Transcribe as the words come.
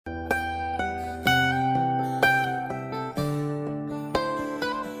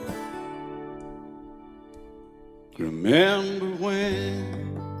Remember when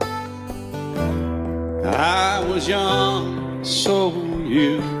I was young, so were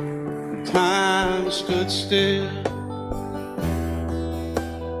you. Time stood still.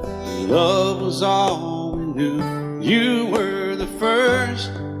 Love was all we knew. You were the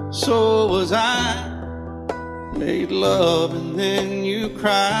first, so was I. Made love and then you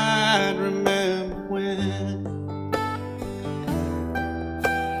cried. Remember when?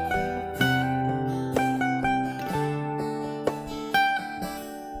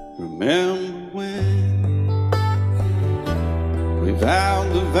 Remember when we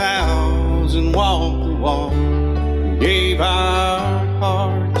vowed the vows and walked the walk and gave our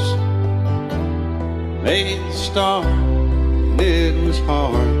hearts, made the start, and it was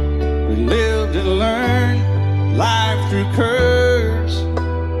hard. We lived and learned life through curves.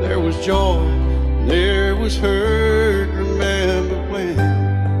 There was joy, there was hurt. Remember when?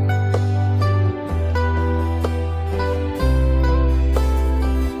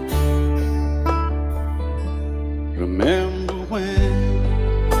 Remember when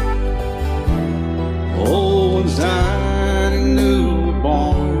old ones died and new were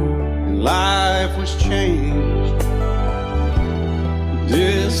born, and life was changed,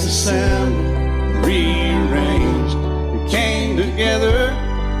 disassembled, rearranged. We came together,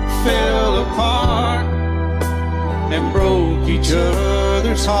 fell apart, and broke each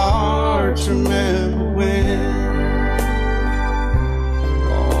other's hearts. Remember when?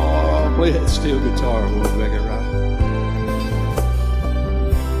 Oh, play that steel guitar, we'll make it right.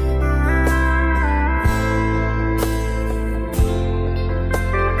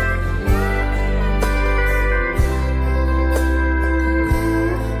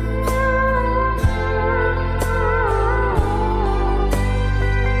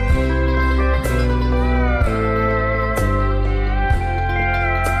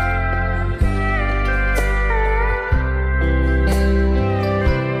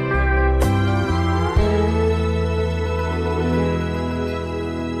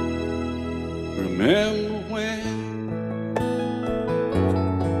 Remember when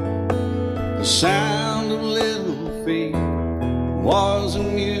the sound of little feet was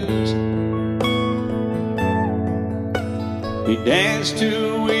amused? He danced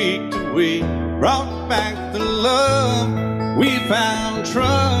to week, brought back the love. We found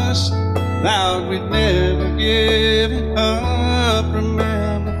trust, vowed we'd never give it up.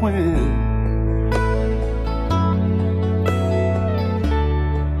 Remember when?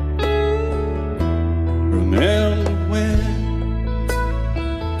 Remember when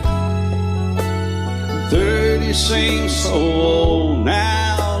 30 seems so old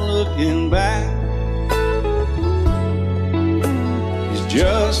now, looking back. It's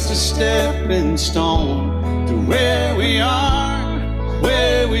just a stepping stone to where we are,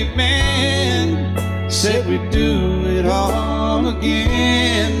 where we've been. Said we'd do it all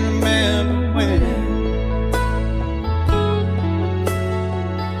again. Remember when?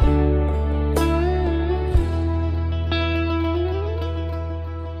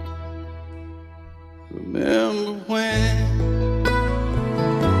 Remember when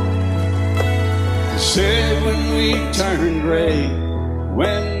they said when we turned gray,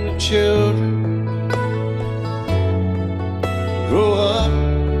 when the children grow up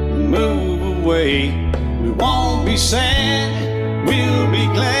and move away, we won't be sad, we'll be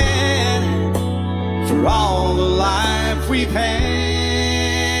glad for all the life we've had.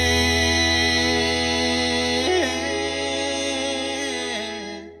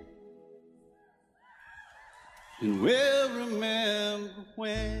 And we'll remember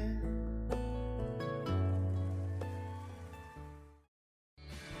when.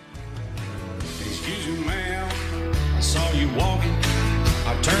 Excuse me, ma'am, I saw you walking.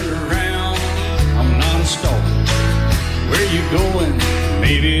 I turned around, I'm not a stalker. Where you going?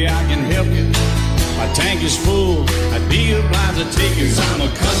 Maybe I can help you. My tank is full, I'd be obliged to take you. 'Cause I'm a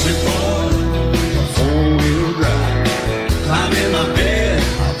country boy, a four-wheel drive. Climb in my bed,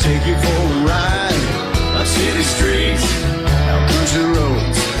 I'll take you for a ride. Up city streets, out country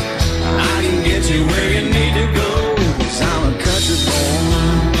roads, I can get you where you need to go. 'Cause I'm a country boy.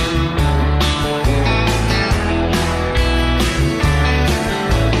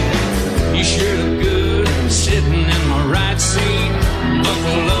 You sure look good sitting in my right seat.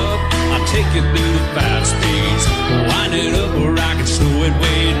 Buckle up, I'll take you through the 5 speeds. Wind it up where I can slow it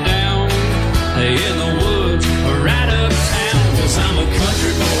way down. In the woods or right uptown. 'Cause I'm a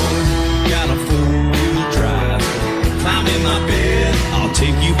country boy, got a four-wheel drive. Climb in my bed, I'll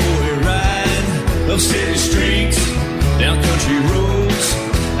take you for a ride. Up city streets, down country roads,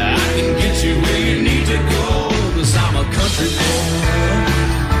 I can get you where you need to go. 'Cause I'm a country boy.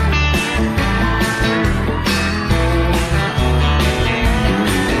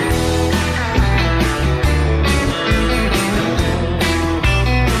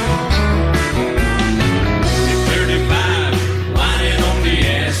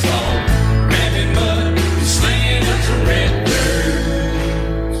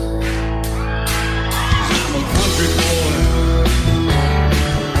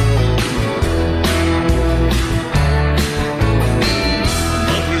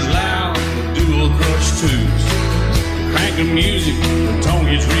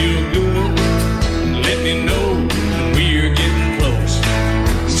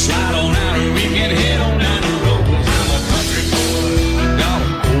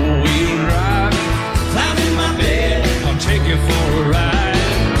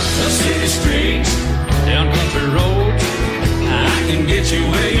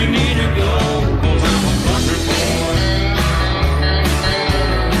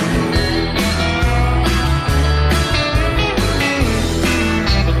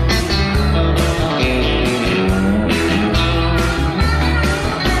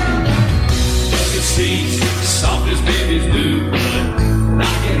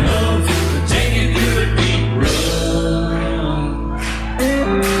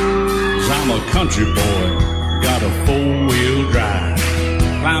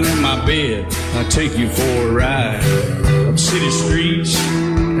 climb in my bed, I'll take you for a ride. Up city streets,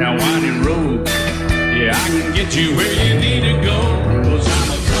 down winding roads. Yeah, I can get you where you need to go. 'Cause I'm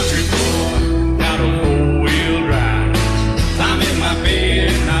a country boy, got a four-wheel drive. Climb in my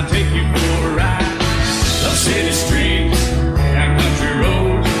bed and I'll take you for a ride. Up city streets, down country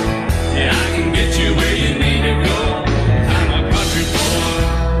roads. Yeah, I can get you where you need to go. I'm a country boy.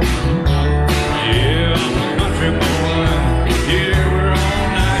 Yeah, I'm a country boy. Yeah, we're all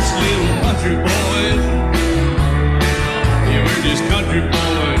nice little country boys. Yeah, we're just country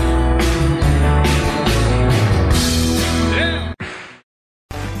boys. Yeah.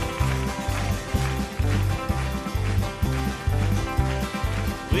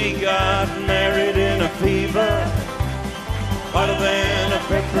 We got married in a fever, hotter than a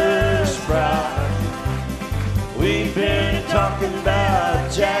pepper sprout. We've been talking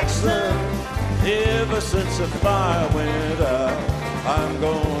about Jackson ever since the fire went out. I'm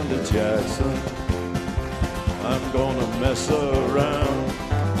going to Jackson, I'm gonna mess around.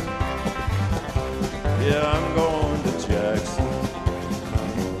 Yeah, I'm going to Jackson,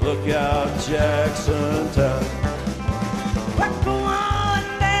 look out Jackson town. We're going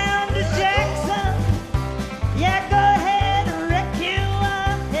down to Jackson. Yeah, go ahead and wreck you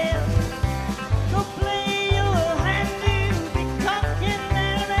up hell. Go play your hand, you be talking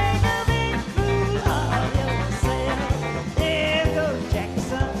and make a big fool of yourself. Yeah, go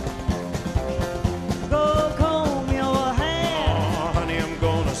Jackson. Go comb your hair. Oh, honey, I'm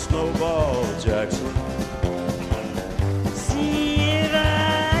gonna snowball Jackson. See if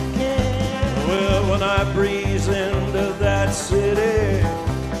I can. Well, when I breeze into that city,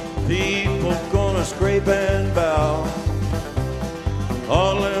 people gonna scrape and bow.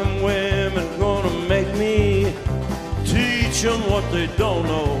 All them women gonna make me teach them what they don't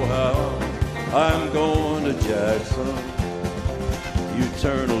know how. I'm going to Jackson, you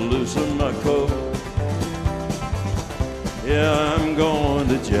turn loose in my coat. Yeah, I'm going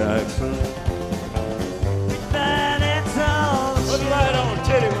to Jackson. But that's all. Put it right on,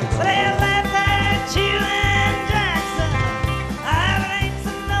 titty wings. They laugh at you and Jackson. I'm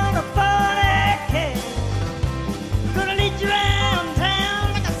racing on a 40K. Gonna lead you around town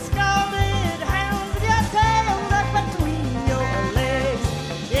like a scalded hound with your tail up between your legs.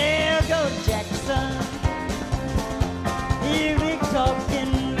 Yeah, go Jackson. You big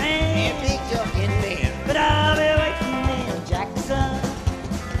talking man. But I'll be waiting in Jackson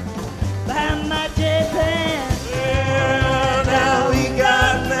behind my jet van. Well, now we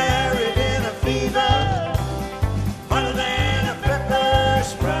got married in a fever, hotter than a pepper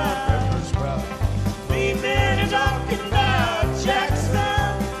sprout. We've been talking about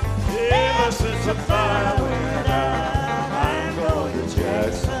Jackson ever since the fire went out. I'm going to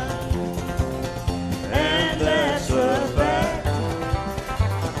Jackson, and that's a fact.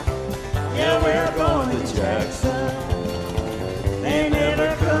 Yeah, we're going to Jackson. They never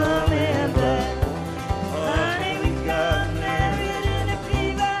come in black. Honey, we got married in a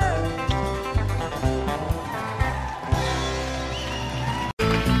fever.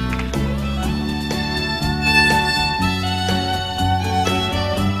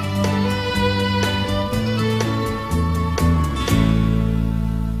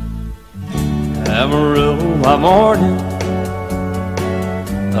 Amarillo by morning,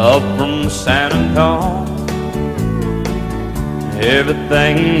 up from San Antonio.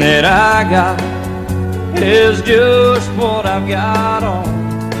 Everything that I got is just what I've got on.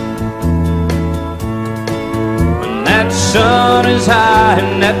 When that sun is high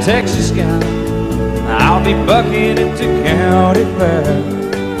in that Texas sky, I'll be bucking into county fair.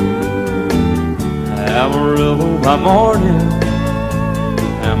 Amarillo by morning,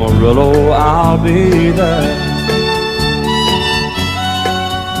 Amarillo, I'll be there.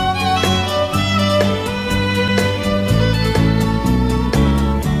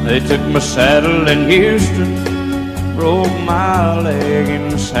 They took my saddle in Houston, broke my leg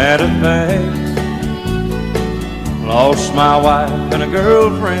in Santa Fe. Lost my wife and a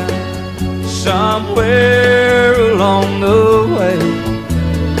girlfriend somewhere along the way.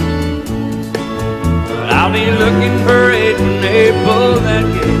 But I'll be looking for it when they pull that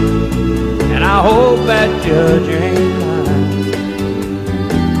gate, and I hope that judge ain't lying.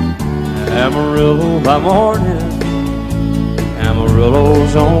 Amarillo by morning,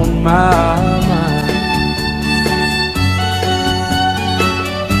 Amarillo's on my mind.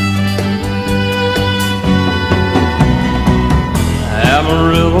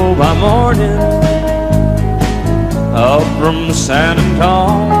 Amarillo by morning, up from San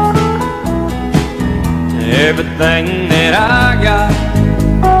Antonio. Everything that I got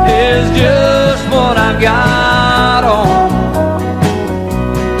is just what I've got on.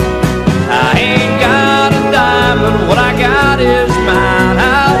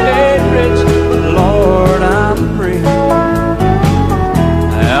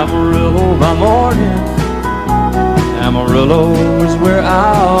 Amarillo is where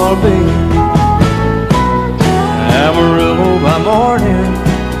I'll be. Amarillo by morning,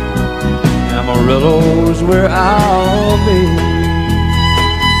 Amarillo is where I'll be.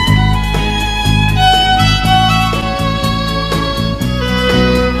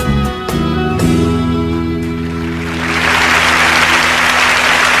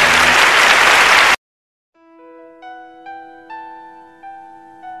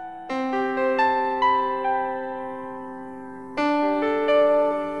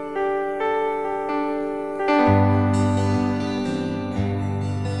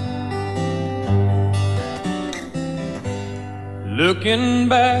 Looking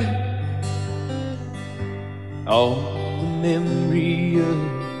back on the memory of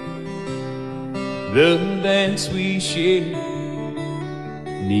the dance we shared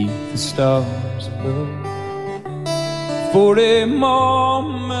beneath the stars above. For a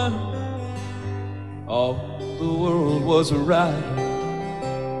moment, all the world was right.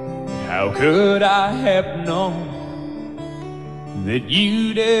 How could I have known that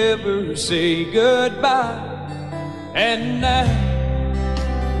you'd ever say goodbye? And now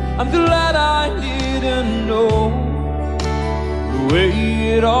I'm glad I didn't know the way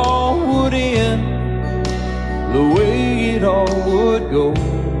it all would end, the way it all would go.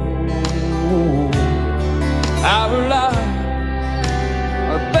 Our lives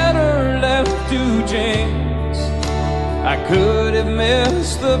are better left to chance. I could have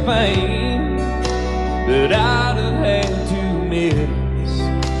missed the pain, but I'd have had to miss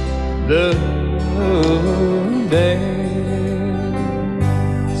the dance.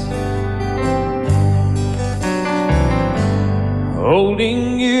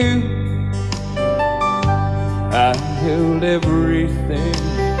 Holding you, I held everything.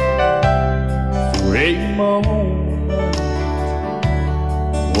 For a moment,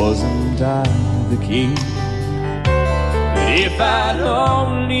 wasn't I the king? But if I'd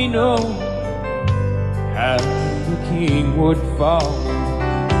only known how the king would fall,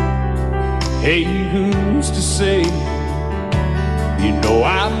 hey, who's to say? You know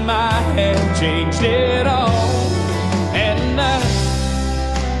I might have changed it all. And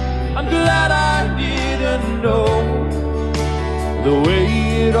I'm glad I didn't know the way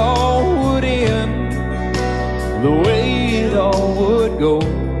it all would end, the way it all would go.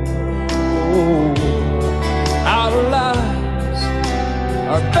 Our lives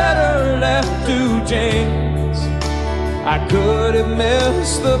are better left to chance. I could have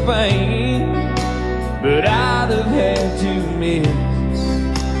missed the pain, but I'd have had to miss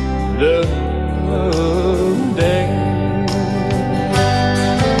the dance.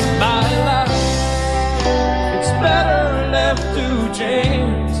 My life, it's better left to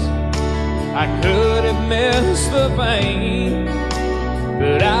chance. I could have missed the pain,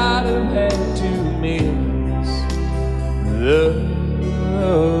 but I'd have had to miss the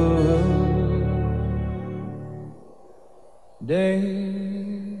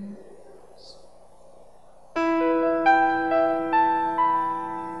days.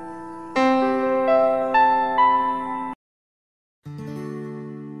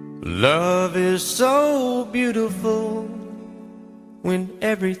 Love is so beautiful when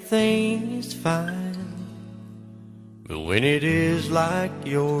everything is fine, but when it is like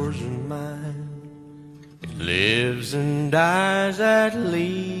yours and mine, it lives and dies at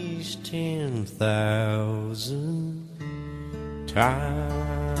least 10,000 times.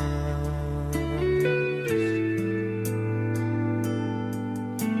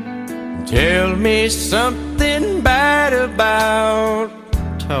 Tell me something bad about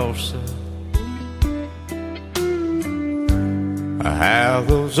Tulsa, how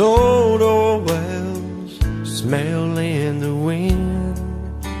those old oil wells smell in the wind.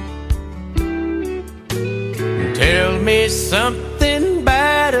 Tell me something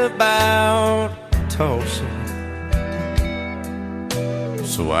bad about Tulsa,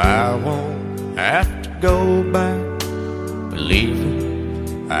 so I won't have to go back believing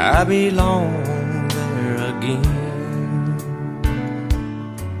I belong there again.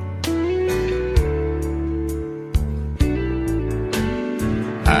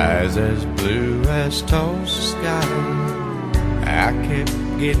 Eyes as blue as Tulsa sky, I kept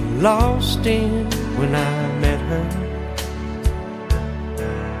getting lost in when I met her.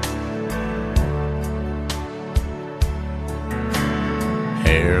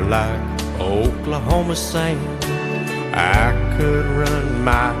 Hair like Oklahoma sand, I could run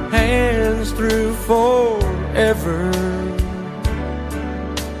my hands through forever.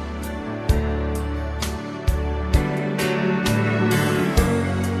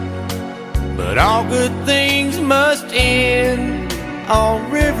 But all good things must end, all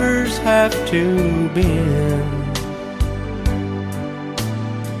rivers have to bend.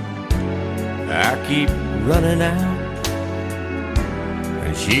 I keep running out,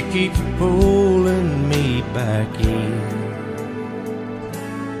 and she keeps pulling me back in.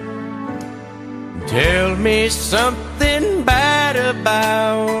 Tell me something bad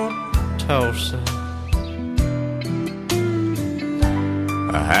about Tulsa,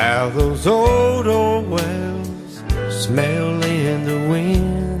 how those old wells smell in the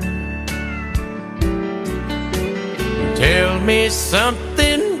wind. Tell me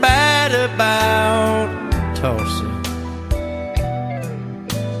something bad about Tulsa,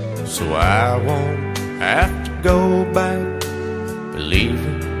 so I won't have to go back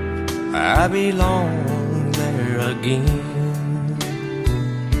believing I belong there again.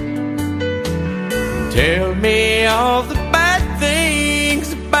 Tell me all the bad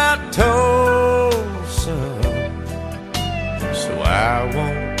things about Tulsa, so I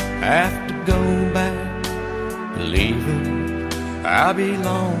won't have to go back believing I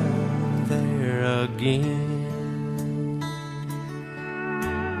belong there again.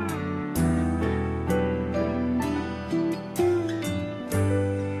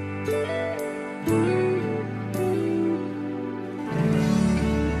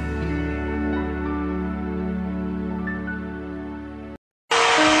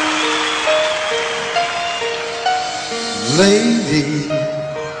 Lady,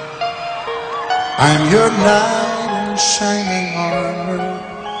 I'm your knight in shining armor,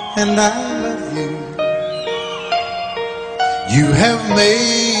 and I love you. You have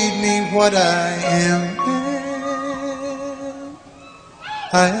made me what I am.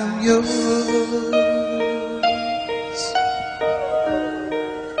 I am yours.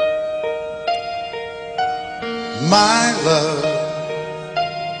 My love,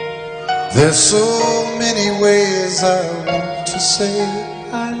 there's so many ways I want to say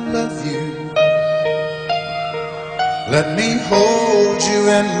I love you. Let me hold you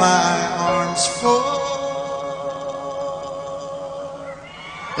in my arms forevermore.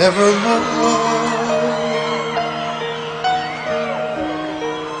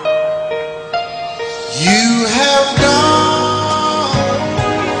 You have gone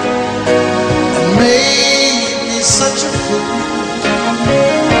and made me such a fool.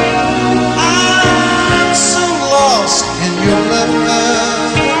 In your love,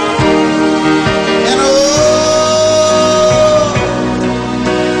 and oh,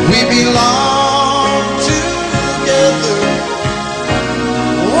 we belong together.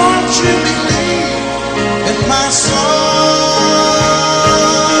 Won't you believe in my song,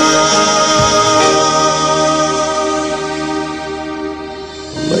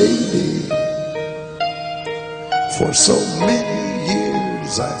 lady? For so many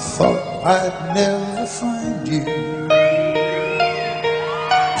years I thought I'd never find you.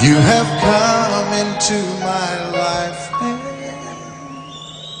 You have come into my life and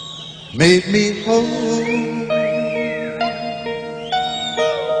made me whole.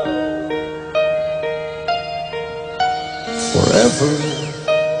 Forever,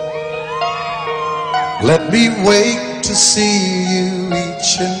 let me wake to see you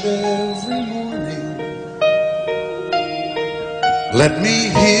each and every morning. Let me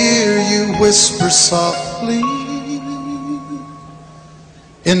hear you whisper softly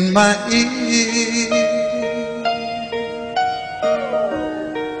in my ear.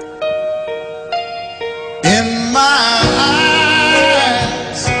 In my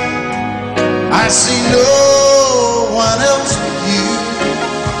eyes, I see no one else but you.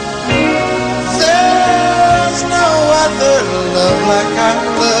 There's no other love like I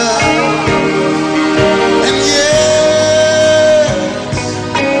love. And yes,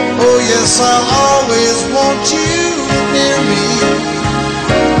 oh yes, I'll always want you near me.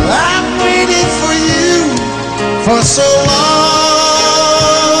 I've waited for you for so long.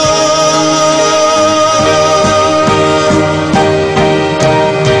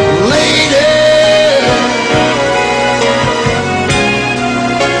 Lady,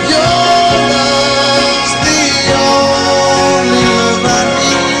 your love's the only love I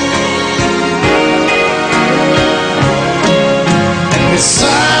need. And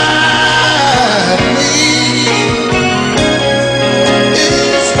beside me,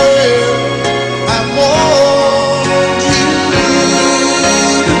 is where I want you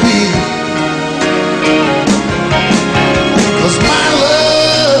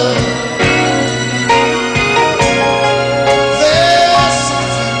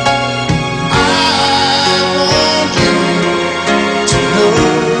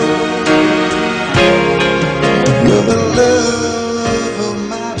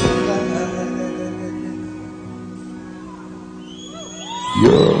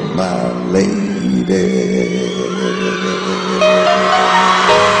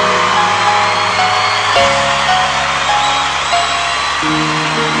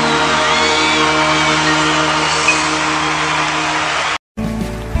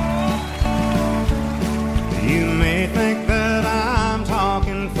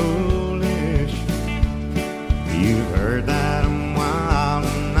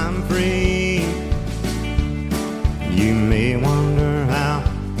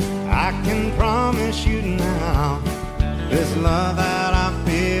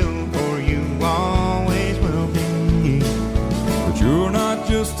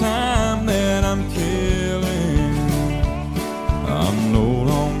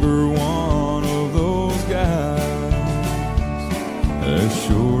as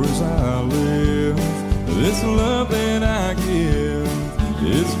sure as I live, this love that I give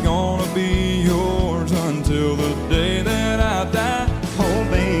is gonna be yours until the day that I die. Oh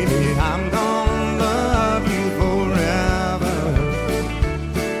baby, I'm gonna love you forever,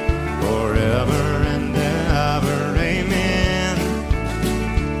 forever and ever, amen.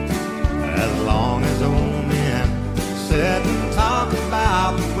 As long as old men sit and talk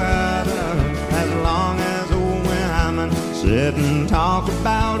about the weather, as long as old women sit and talk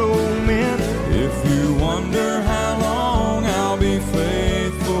about old men. If you wonder how long I'll be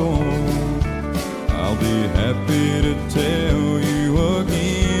faithful, I'll be happy to tell you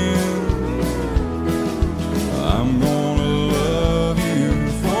again. I'm gonna love you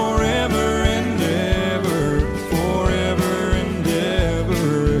forever and ever, forever and ever,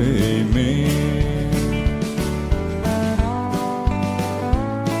 amen.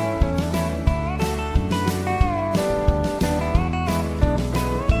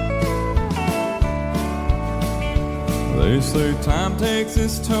 They say time takes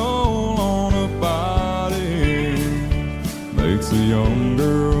its toll on a body, makes a young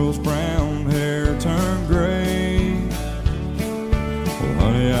girl's brown hair turn gray. Well,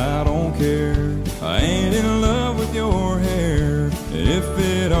 honey, I don't care, I ain't in love with your hair. If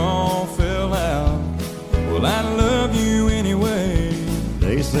it all fell out, well, I'd love you anyway.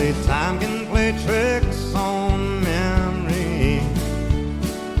 They say time can play tricks on memory,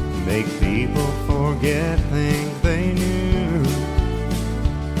 make people forget things they knew.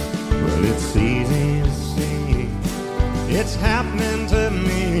 Well, it's easy to see, it's happening to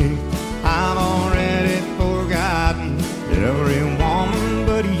me. I've already forgotten every woman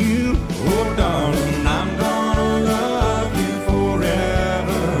but you. Oh darling, I'm gonna love you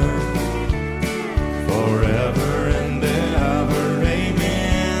forever, forever and ever,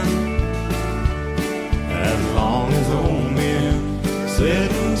 amen. As long as old men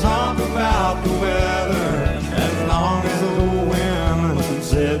sit and talk about the weather, as long as old women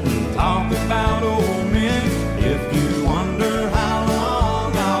sit and talk about old men. If you wonder how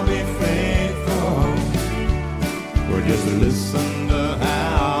long I'll be faithful, or just listen to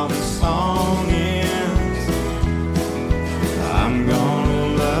how the song ends, I'm gonna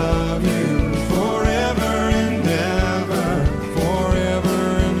love you forever and ever, forever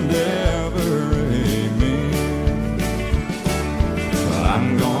and ever, amen. I'm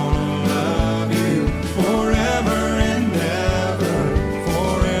gonna love you forever and ever,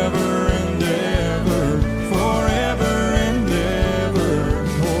 forever and ever, forever and ever,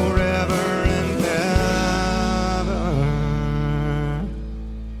 forever and ever,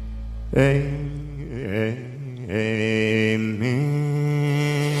 amen.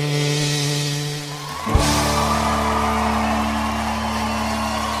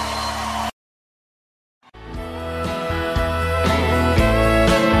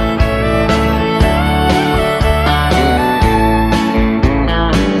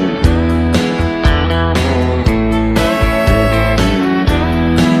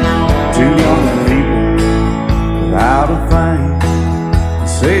 Two young people without a thing,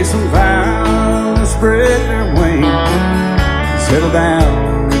 say some vows, spread their wings, settle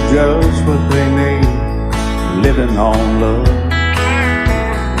down to just what they need, living on love.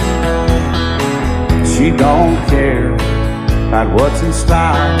 She don't care about what's in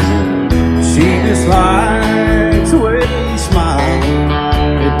style, she just likes the way he smiles.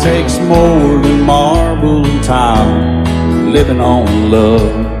 It takes more than marble and tile, living on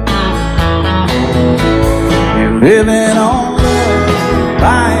love. You're living on love,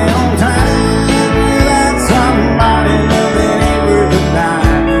 buying on time, without somebody loving ain't worth a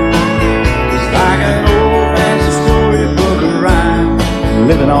dime. It's like an old-fashioned storybook of rhyme,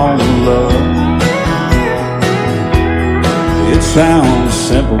 living on love. It sounds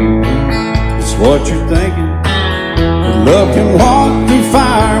simple, it's what you're thinking, but love can walk through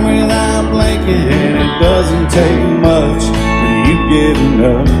fire without blinking, and it doesn't take much when you get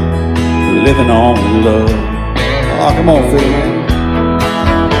enough, living on love. Oh, come on, Phil.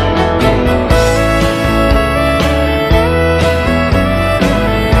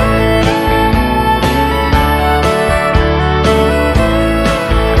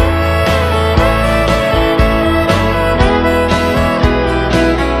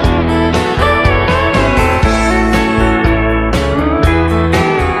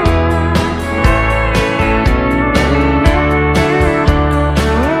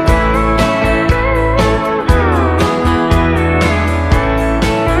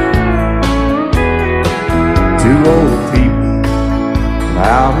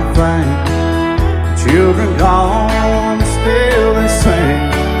 Children gone, still they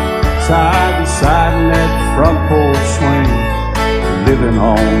sing, side by side in that front porch swing, living living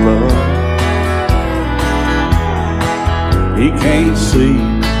on love. He can't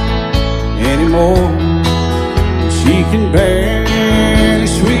sleep anymore. She can barely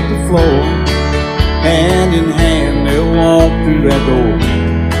sweep the floor. Hand in hand they'll walk through that door,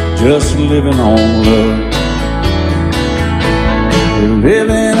 just living on love. They're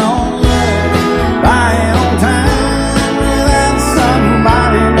living on love, buying on time without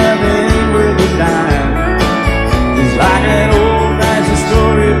somebody loving worth a dime. It's like that old-fashioned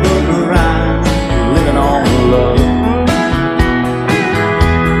storybook rhyme, living on love.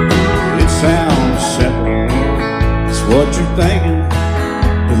 It sounds simple, it's what you're thinking.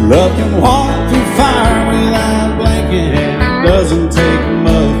 Love can walk through fire without blinking, and it doesn't take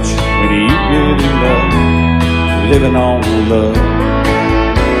much when you get in love, living on love.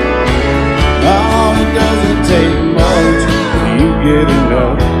 Oh, it doesn't take much when you get in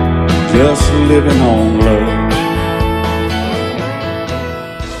love, just living on love.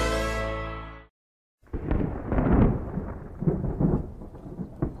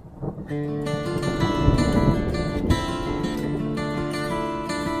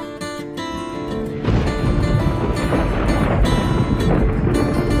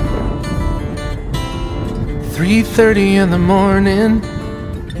 "3:30 in the morning,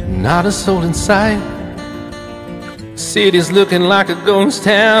 not a soul in sight. City's looking like a ghost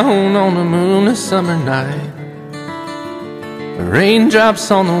town on a moonless summer night.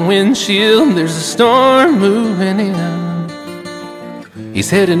 Raindrops on the windshield, there's a storm moving in. He's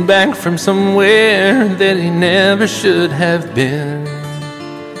heading back from somewhere that he never should have been.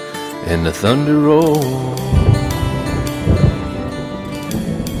 And the thunder rolls,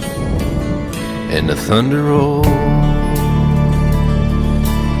 and the thunder rolls.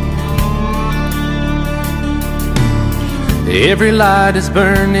 Every light is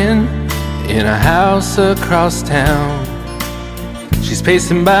burning in a house across town. She's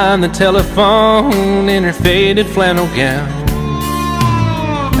pacing by the telephone in her faded flannel gown,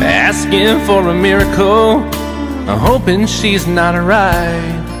 asking for a miracle, hoping she's not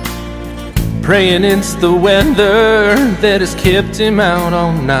right, praying it's the weather that has kept him out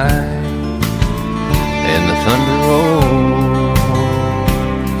all night. And the thunder rolls,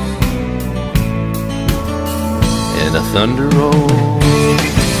 and the thunder rolls.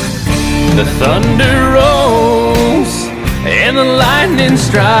 The thunder rolls, and the lightning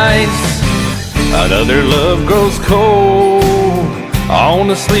strikes. Another love grows cold on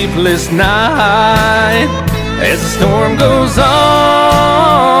a sleepless night, as the storm goes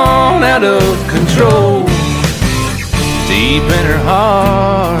on out of control. Deep in her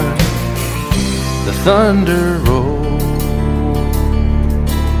heart, the thunder rolls.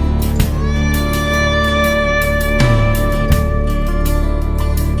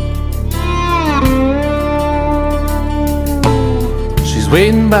 She's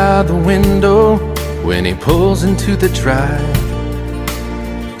waiting by the window when he pulls into the drive.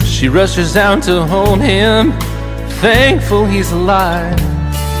 She rushes out to hold him, thankful he's alive.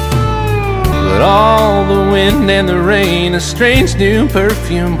 But all the wind and the rain, a strange new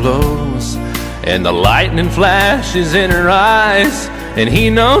perfume blows, and the lightning flashes in her eyes, and he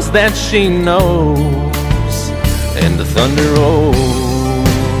knows that she knows. And the thunder rolls,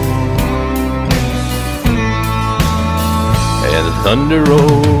 and the thunder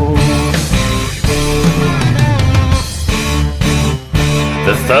rolls.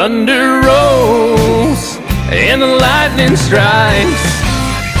 The thunder rolls, and the lightning strikes.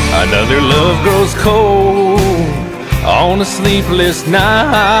 Another love grows cold on a sleepless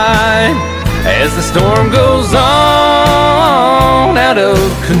night, as the storm goes on out of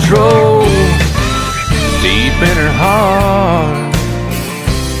control. Deep in her heart,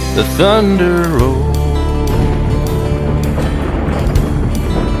 the thunder rolls.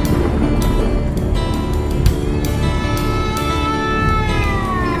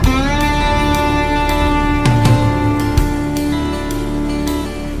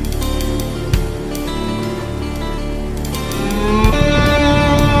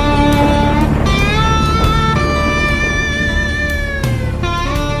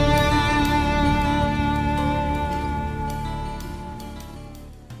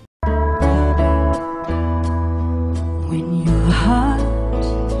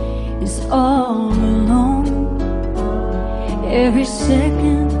 Every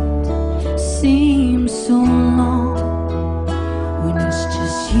second seems so long. When it's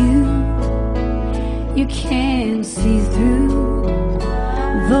just you, you can't see through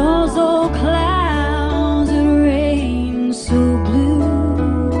those old clouds that rain so blue.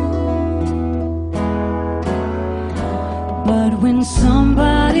 But when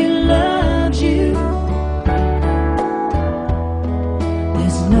somebody loves you,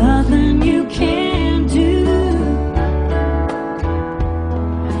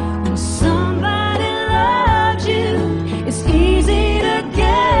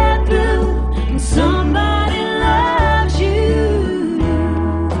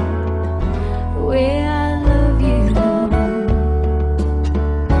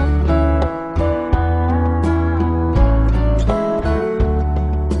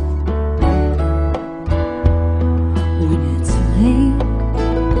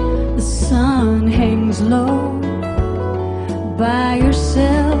 sun hangs low by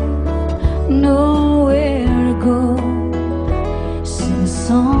yourself, nowhere to go. Sing a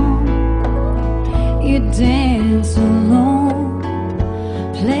song, you dance alone,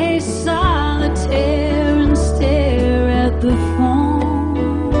 play solitaire and stare at the phone.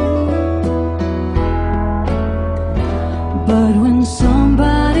 But when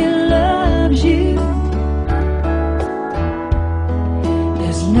somebody loves you,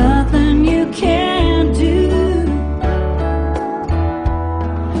 there's nothing you can't do.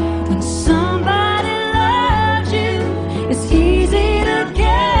 When somebody loves you, it's easy to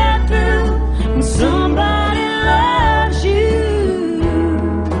get through. When somebody loves you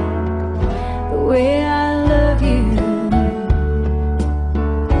the way I love you.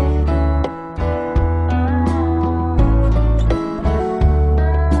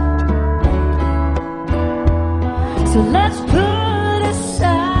 So let's put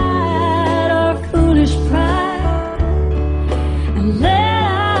aside our foolish pride and let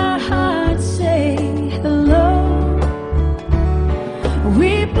our hearts say hello.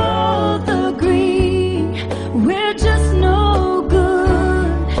 We both agree we're just no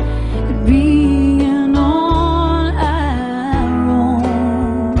good at being on our own.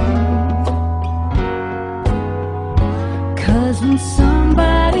 'Cause when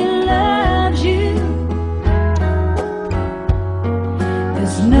somebody loves you,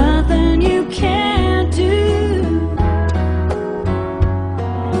 there's nothing you can't do.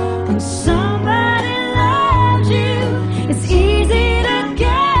 When somebody loves you, it's easy to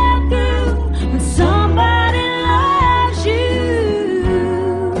get through. When somebody loves you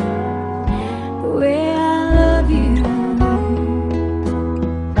the way I love you,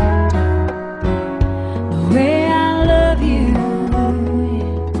 the way I love you,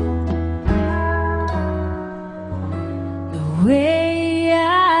 the way I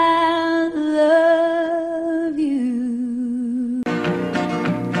love you.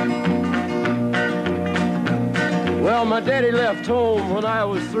 Well, my daddy left home when I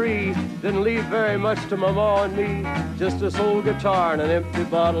was 3. Didn't leave very much to my ma and me. Just this old guitar and an empty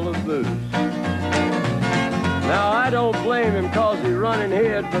bottle of booze. Now, I don't blame him 'cause he run and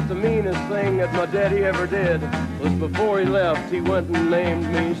hid, but the meanest thing that my daddy ever did was before he left, he went and named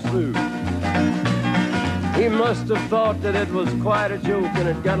me Sue. He must have thought that it was quite a joke, and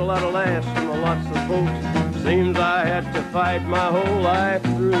it got a lot of laughs from lots of folks. Seems I had to fight my whole life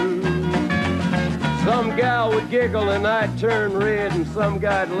through. Some gal would giggle and I'd turn red, and some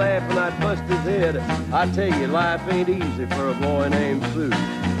guy'd laugh and I'd bust his head. I tell you, life ain't easy for a boy named Sue.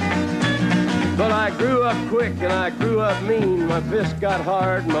 But I grew up quick and I grew up mean. My fists got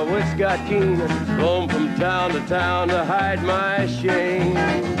hard and my wits got keen. Roam from town to hide my shame.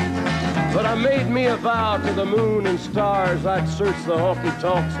 But I made me a vow to the moon and stars, I'd search the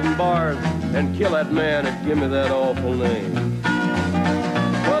honky-tonks and bars and kill that man that give me that awful name.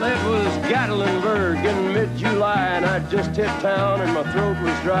 Well, it was Gatlinburg in mid-July, and I'd just hit town and my throat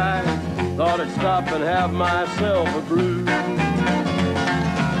was dry. Thought I'd stop and have myself a brew.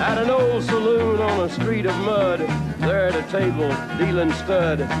 At an old saloon on a street of mud, there at a table, dealing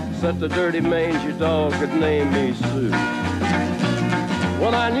stud, sat the dirty mangy dog that named me Sue.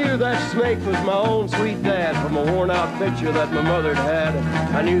 Well, I knew that snake was my own sweet dad from a worn-out picture that my mother'd had.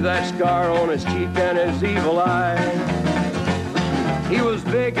 I knew that scar on his cheek and his evil eye. He was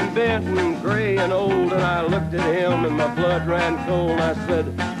big and bent and gray and old, and I looked at him and my blood ran cold. I said,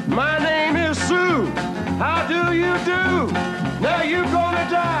 "My name is Sue. How do you do? Now you're gonna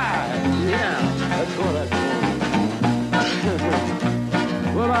die." Yeah, that's what I told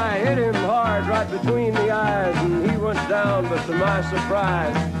him. Well, I hit him hard right between the eyes, and he went down, but to my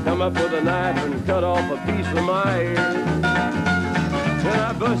surprise, come up with a knife and cut off a piece of my ear. Then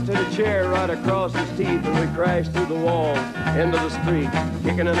I busted a chair right across his teeth, and we crashed through the walls into the street,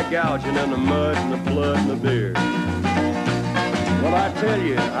 kicking and a gouging in the mud and the blood and the beer. Well, I tell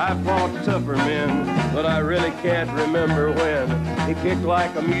you, I fought tougher men, but I really can't remember when. He kicked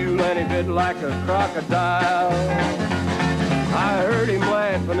like a mule and he bit like a crocodile. I heard him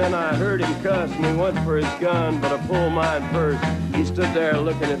laugh and then I heard him cuss, and he went for his gun, but I pulled mine first. He stood there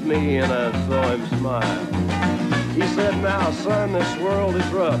looking at me and I saw him smile. He said, "Now, son, this world is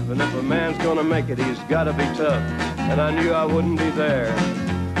rough, and if a man's gonna make it, he's gotta be tough." And I knew I wouldn't be there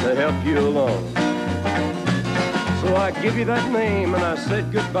to help you along. So I give you that name and I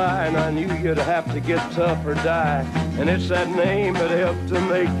said goodbye, and I knew you'd have to get tough or die. And it's that name that helped to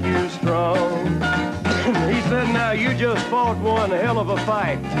make you strong. He said, "Now you just fought one hell of a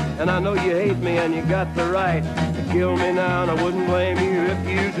fight, and I know you hate me and you got the right to kill me now, and I wouldn't blame you if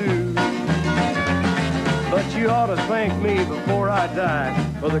you do. But you ought to thank me before I die,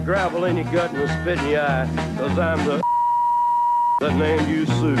 for the gravel in your gut and the spit in your eye, 'cause I'm the that named you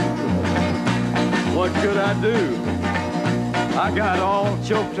Sue. What could I do? I got all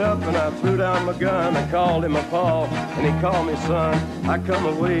choked up and I threw down my gun. I called him a paw and he called me son. I come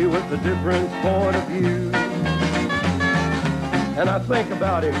away with a different point of view. And I think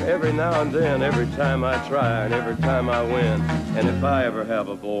about him every now and then, every time I try and every time I win. And if I ever have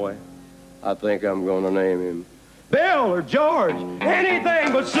a boy, I think I'm gonna name him Bill or George,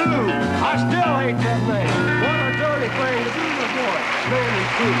 anything but Sue. I still hate that name. What a dirty thing to do to a boy. Name him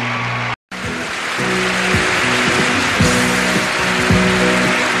Sue.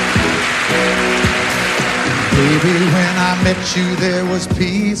 Baby, when I met you, there was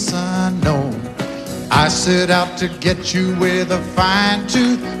peace unknown. I set out to get you with a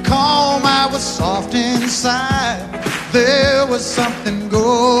fine-tooth comb. I was soft inside. There was something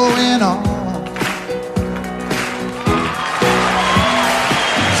going on.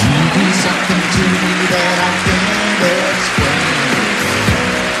 You do something to me that I can't explain.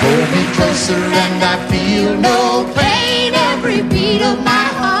 Hold me closer and I feel no pain. Every beat of my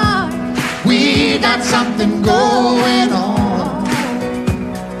heart, we got something going on.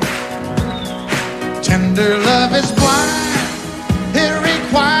 Tender love is blind. It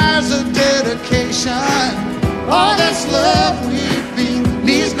requires a dedication. All this love we feel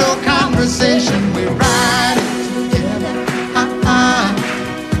needs no conversation. We're riding together,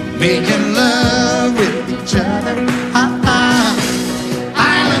 making love with each other,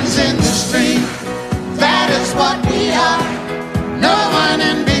 Islands in the stream, that is what we are. No one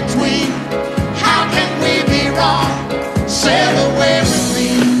in between. How can we be wrong? Sail away with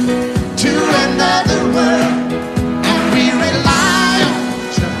me to another world, and we rely on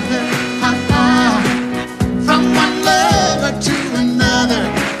each other, from one lover to another,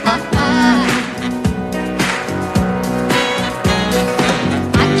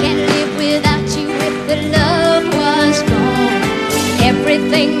 I can't live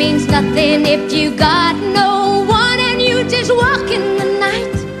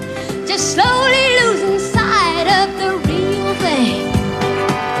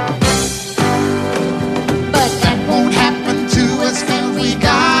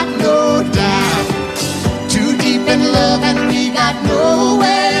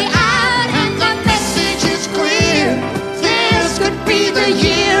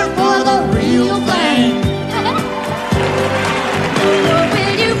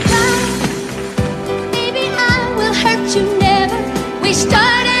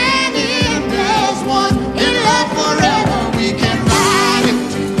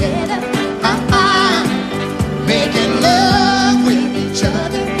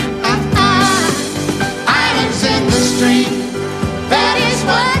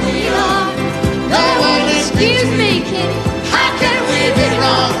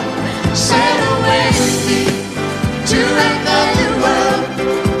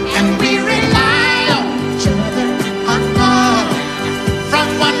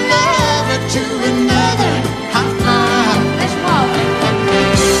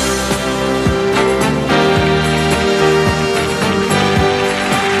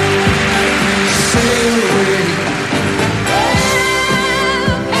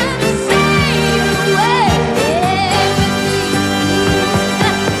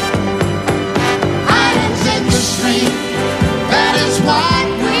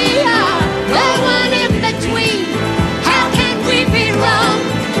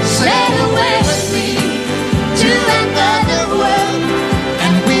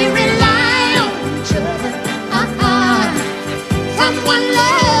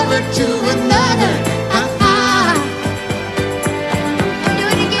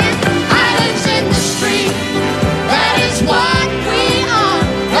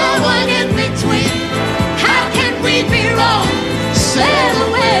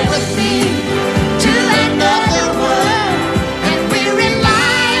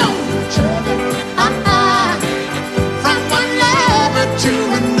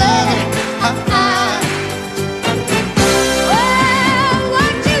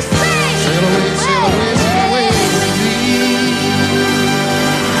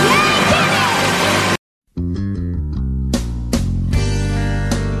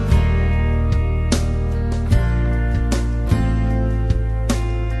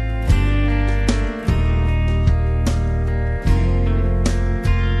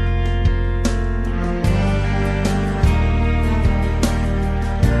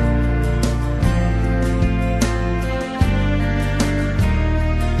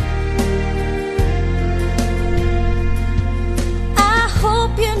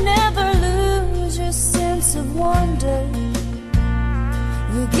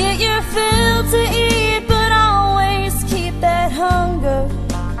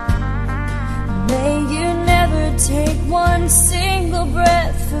take one single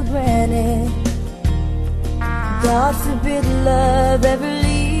breath for granted. God forbid love ever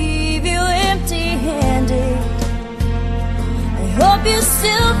leave you empty-handed. I hope you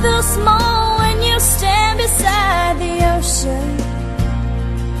still feel small when you stand beside the ocean.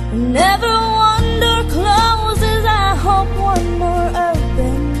 Never one door closes, I hope one more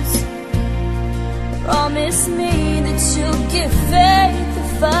opens. Promise me that you'll give faith a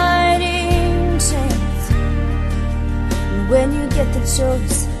fighting chance. And when you get the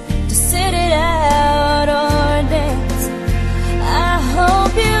choice to sit it out or dance, I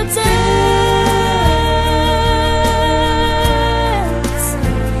hope you dance.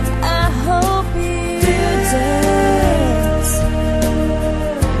 I hope you dance.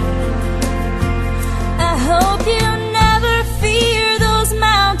 I hope you never fear those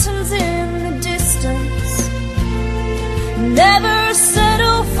mountains in the distance. Never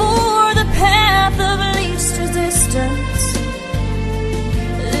settle for the path of least resistance.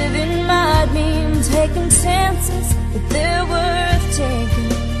 Living might mean taking chances, but they're worth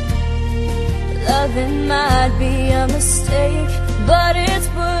taking. Loving might be a mistake, but it's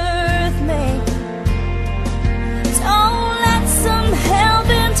worth making. Don't let some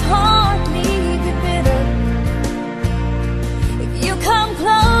hell-bent heart leave you bitter. If you come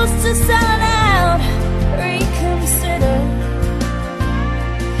close to selling out, reconsider.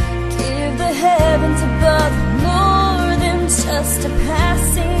 Give the heavens above more than just a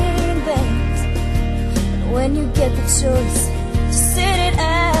passing glance. And when you get the choice to sit it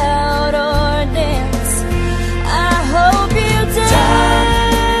out or dance, I hope you dance. Time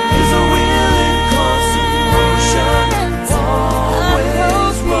is a wheel in constant motion,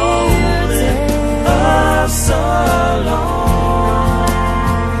 always rolling us along.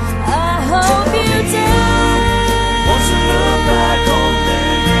 I hope you dance. Once you look back on the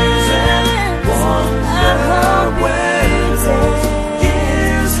years and wonder where those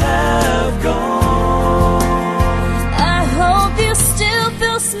years have gone. I hope you still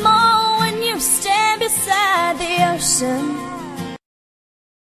feel small when you stand beside the ocean.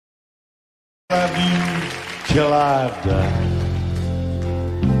 Love you till I've died.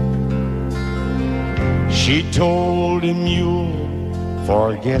 She told him you'll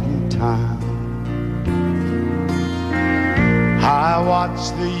forget in time. I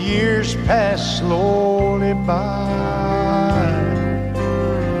watched the years pass slowly by,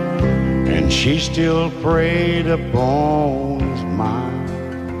 and she still preyed upon his mind.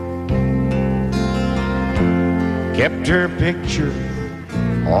 Kept her picture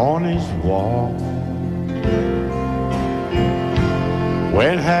on his wall.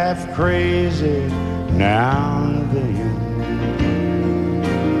 Went half crazy now and then.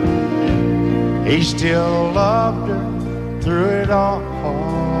 He still loved her through it all.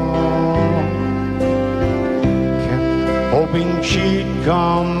 Kept hoping she'd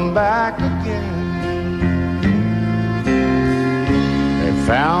come back again. They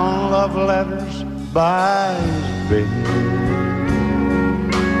found love letters by his bed,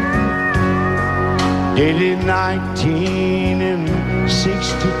 dated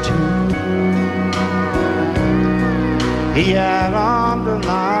 1962. He had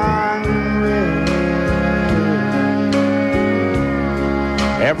underlined in red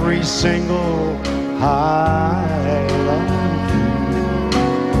every single I love you.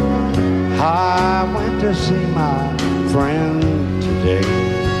 I went to see my friend today.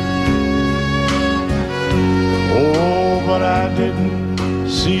 Oh, but I didn't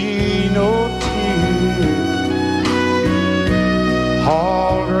see no tears.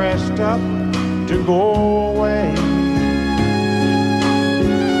 All dressed up to go away.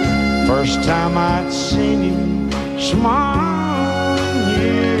 First time I'd seen him smile in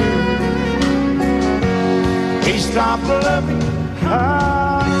years. He stopped loving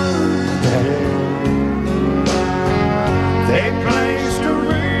her today. They placed a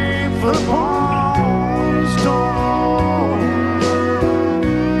wreath upon his door.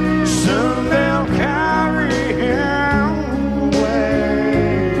 Soon they'll carry him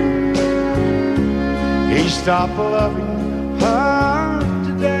away. He stopped loving her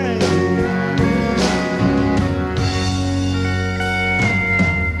today.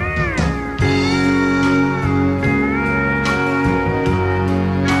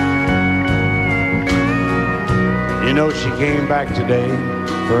 You know, she came back today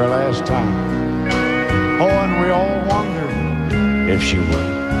for her last time. Oh, and we all wondered if she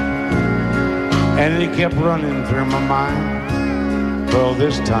would. And it kept running through my mind. Well,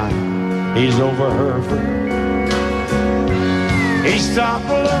 this time he's over her for good. He stopped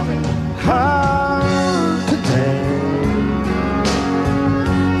loving her today.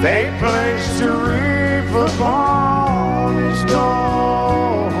 They placed a wreath upon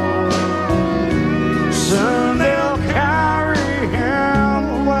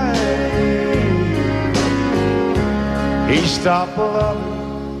Please stop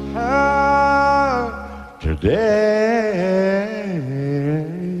loving her today.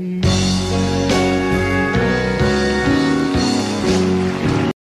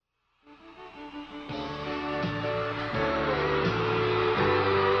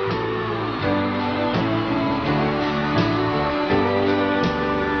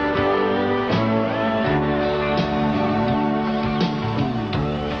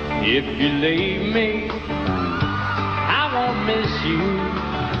 If you leave me, I won't miss you,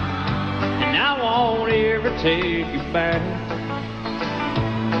 and I won't ever take you back.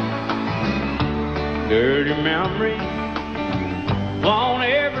 Dirty memory won't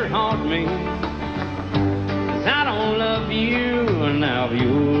ever haunt me, 'cause I don't love you, and now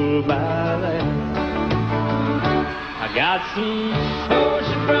you'll buy that. I got some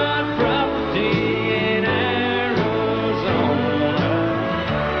oceanfront property in Arizona.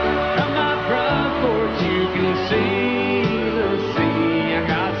 From my front porch you can see the sea. I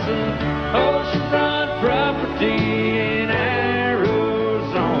got some oceanfront property in Arizona.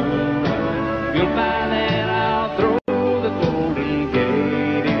 You'll buy that, I'll throw the Golden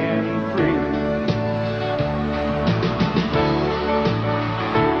Gate in free.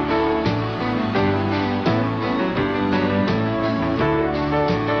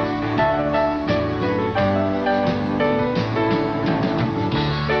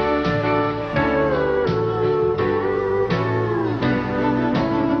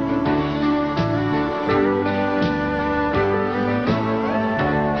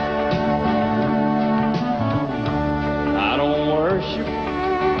 I don't worship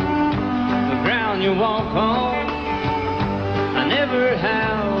the ground you walk on. I never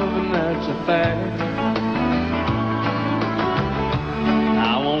have, and that's a fact.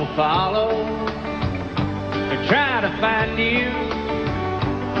 I won't follow or try to find you,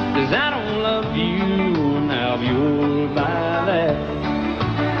 'cause I don't love you, now you'll buy that.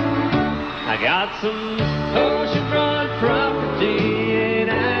 I got some oceanfront property in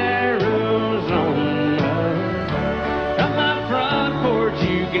Arizona. From my front porch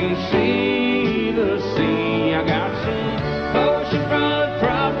you can see the sea. I got some oceanfront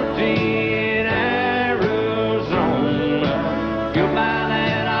property in Arizona. If you'll buy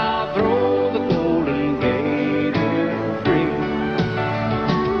that, I'll throw the Golden Gate in free.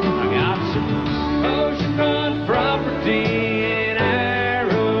 I got some oceanfront property in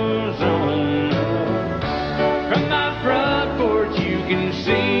Arizona. From my front porch you can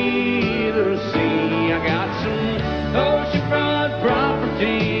see the sea. I got some oceanfront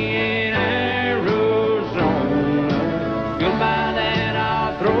property in Arizona. You'll buy that,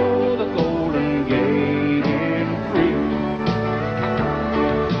 I'll throw the Golden Gate in free.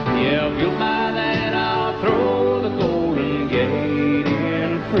 Yeah, if you'll buy that, I'll throw the Golden Gate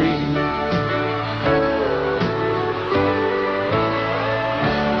in free.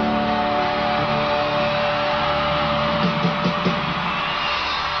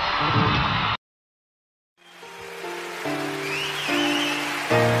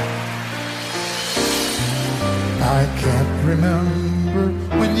 I can't remember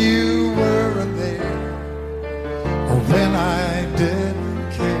when you weren't there, or when I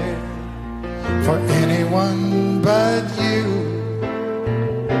didn't care for anyone but you.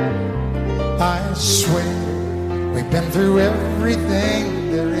 I swear we've been through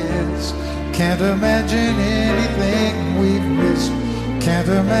everything there is. Can't imagine anything we've missed. Can't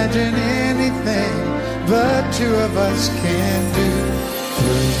imagine anything the two of us can do.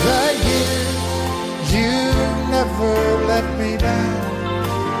 Through the years you never let me down.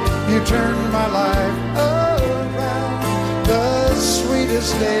 You turned my life around. The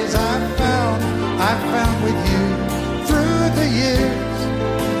sweetest days I found with you. Through the years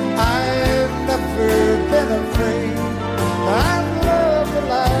I've never been afraid. I love the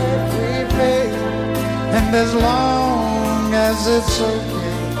life we made, and as long as it's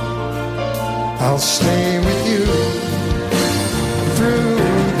okay, I'll stay with you through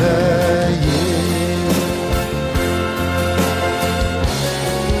the years.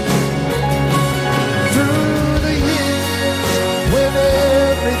 Through the years, when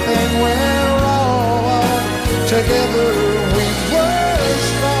everything went wrong, together we were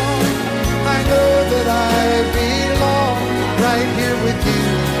strong. I know that I belong right here with you.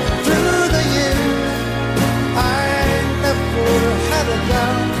 Through the years, I never had a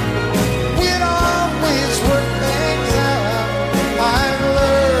doubt. We'd always work things out. I've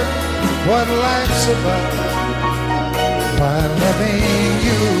learned what life's about by loving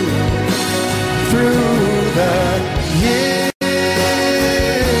you through the years.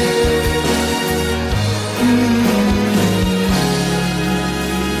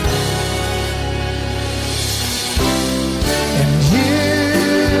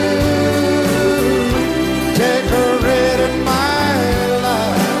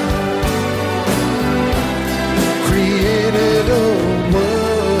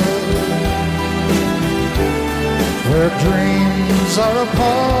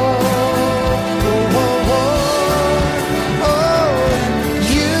 apart. Oh, oh, oh, oh,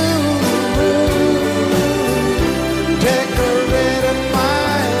 you decorated my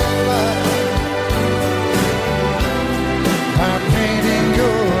life by painting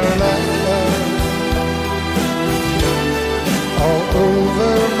your life all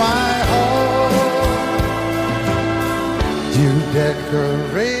over my heart. You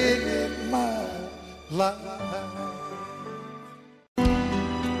decorated my life.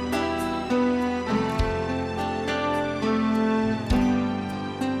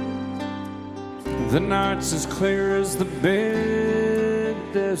 The night's as clear as the big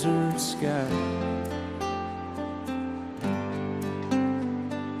desert sky,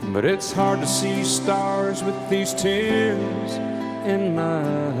 but it's hard to see stars with these tears in my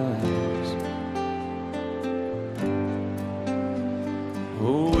eyes.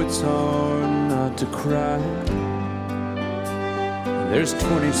 Oh, it's hard not to cry. There's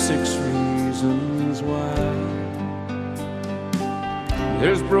 26 reasons why.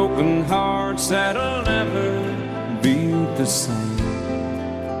 There's broken hearts that'll never be the same.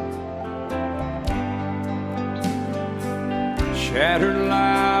 Shattered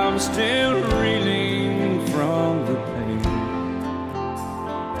lives still reeling from the pain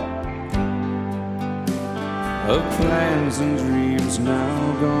of plans and dreams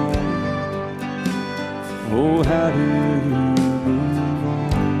now gone. Oh, how do you move on?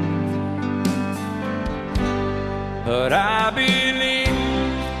 But I believe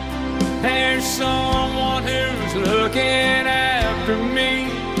there's someone who's looking after me,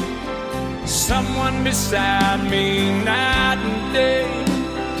 someone beside me night and day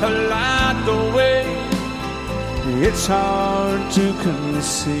to light the way. It's hard to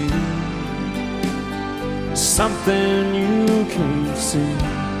conceive something you can't see,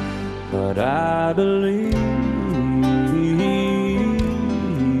 but I believe.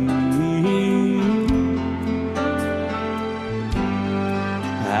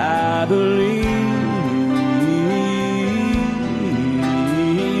 I believe.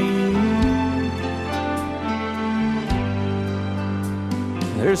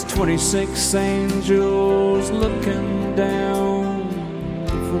 There's 26 angels looking down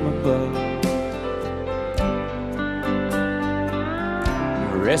from above,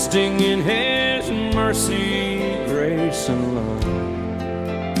 resting in His mercy, grace, and love.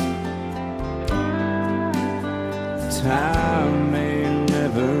 Time may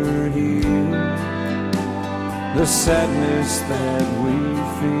never heal the sadness that we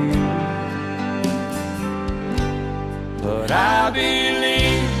feel, but I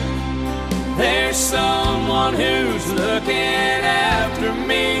believe there's someone who's looking after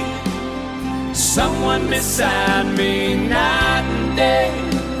me, someone beside me night and day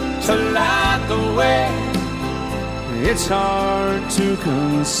to light the way. It's hard to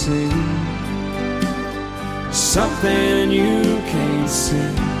conceive something you can't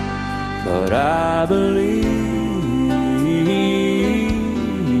see, but I believe.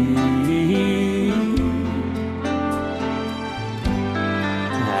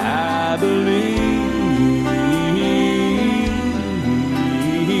 I believe.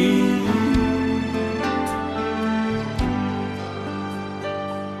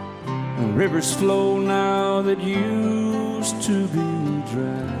 Rivers flow now that used to be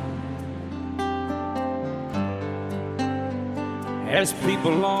dry, as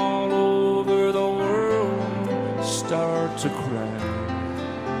people all over the world start to cry.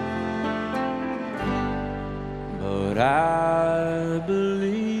 But I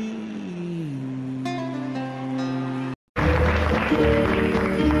believe.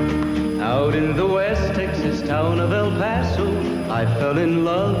 Out in the West Texas town of El Paso, I fell in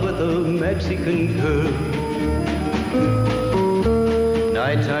love with a Mexican girl.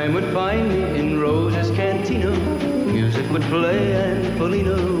 Nighttime would find me in Rosa's Cantina. Music would play and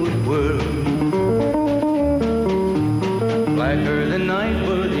Polina would whirl. Blacker than night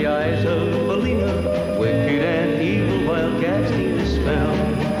were the eyes of Polina, wicked and evil while casting a spell.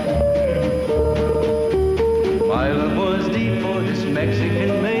 My love was deep for this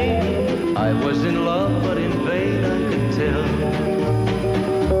Mexican maiden. I was in love, but in vain I could tell.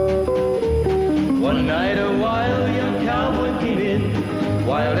 One night a wild young cowboy came in,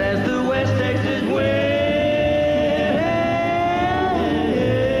 wild as the West Texas wind.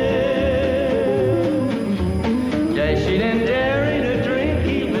 Dashing and daring a drink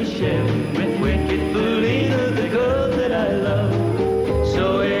he was sharing with wicked Polina, the girl that I love.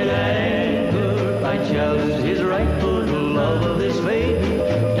 So in anger I challenged his right for the love of this maiden.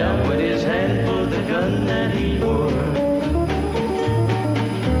 Down went his hand for the gun that he wore.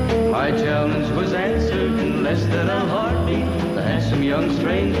 My challenge was answered in less than a heartbeat. the handsome young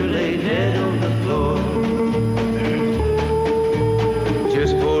stranger lay dead on the floor.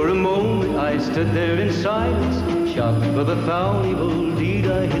 Just for a moment I stood there in silence, shocked for the foul evil deed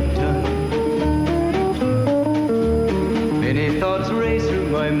I had done. Many thoughts raced through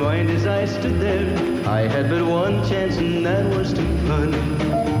my mind as I stood there. I had but one chance and that was to run.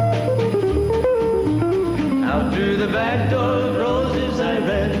 Out through the back door of roses I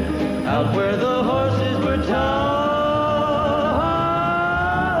ran, out where the horses were tied.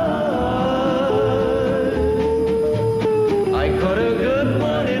 I caught a good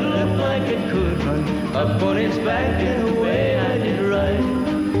one, it looked like it could run, up on its back and away I did ride,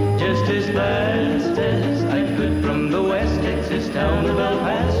 just as fast as I could from the West Texas town of El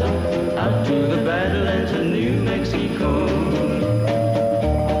Paso out to the Badlands of New Mexico.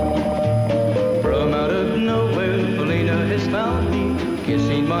 From out of nowhere, Felina has found me,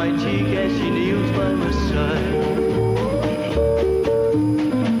 kissing my cheek as she kneels by my side.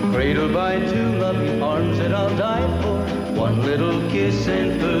 Cradled by two loving arms that I'll die for, one little kiss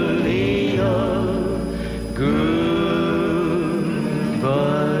and Felina, goodbye.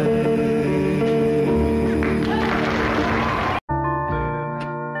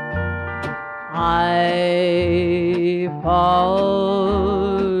 I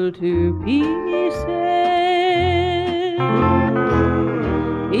fall to pieces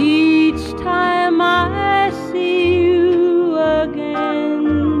each time I see you again.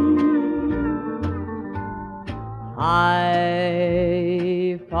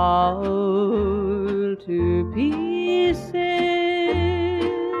 I fall to pieces.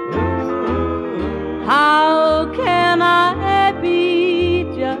 How can I be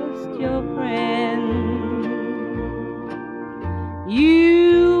just your friend?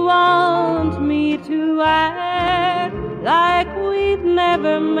 You want me to act like we've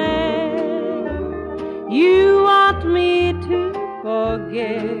never met. You want me to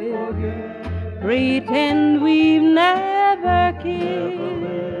forget, pretend we've never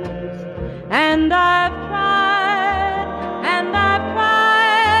kissed. And I've tried,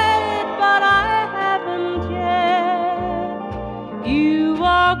 but I haven't yet. You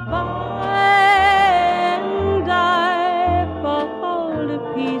walk by and I fall to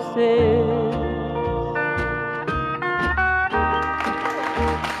pieces.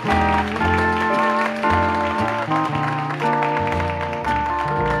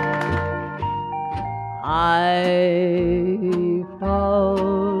 I fall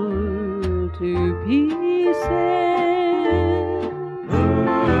to pieces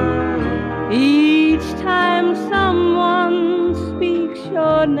each time someone speaks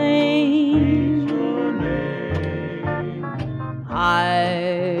your name.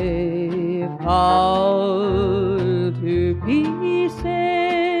 I fall to pieces.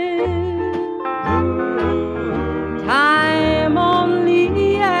 Time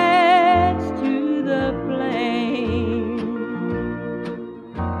only adds to the flame.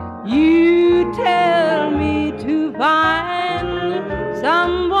 You tell me to find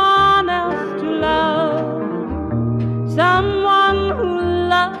someone else to love, someone who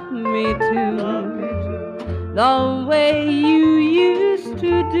loved me too, the way you used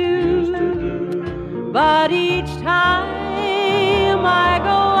to do. But each time I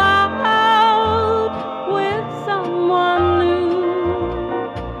go out with someone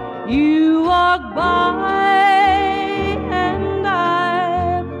new, you walk by and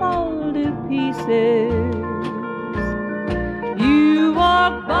I fall to pieces. You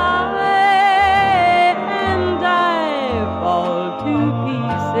walk by and I fall to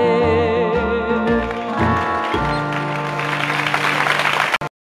pieces.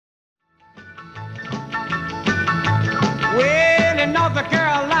 Well, in North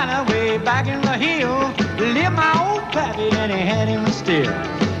Carolina, way back in the hill, lived my old pappy and he had him still.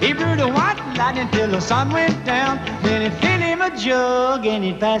 He brewed a white lightning till the sun went down. Then he'd fill him a jug and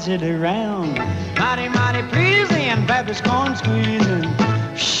he'd pass it around. Mighty, mighty pleasing, pappy's corn squeezing.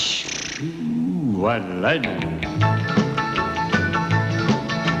 Ooh, white lightning.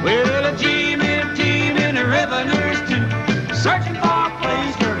 Well, a team and a revenues too, searching for a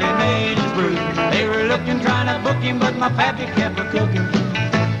place where he made his brew. They were looking, trying to book him, but my pappy kept a cooking.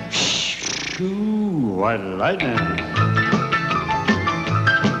 Ooh, white lightning.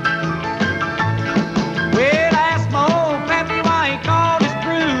 Well, I asked my old pappy why he called his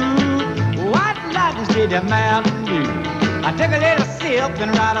brew White Lightning did the Mountain Dew. I took a little sip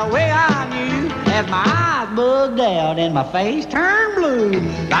and right away I knew, as my eyes bugged out and my face turned blue.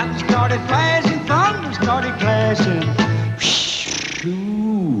 Lightning started flashing, thunder started clashing.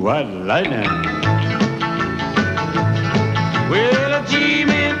 Ooh, white lightning. Well, a team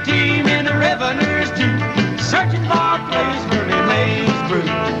and the revenues too, searching for a place where they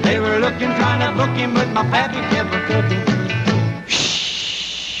booking, but my pappy kept a cooking.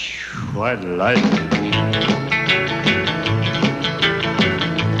 White lightning.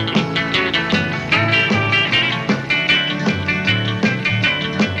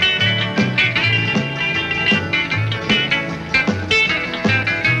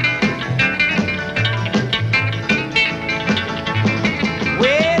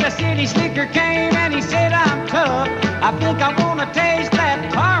 Slicker came and he said, I'm tough. I think I want to taste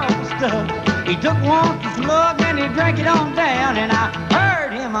that Carl stuff. He took one slug and he drank it on down, and I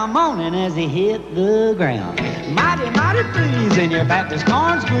heard him a moaning as he hit the ground. Mighty, mighty freezing, your back is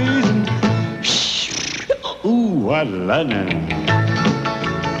corn squeezing. Ooh, what lightning.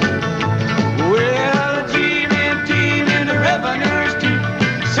 Well, Jim and Tim and the revenues too,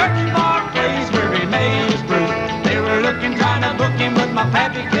 searching for a place where he made his brew. They were looking, trying to book him, but my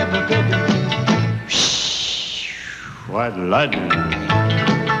pappy kept a cooking. White lightning.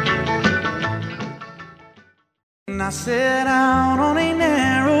 I set out on a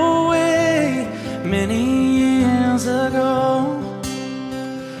narrow way many years ago,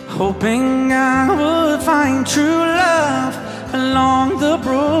 hoping I would find true love along the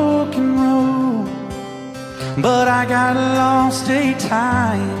broken road. But I got lost a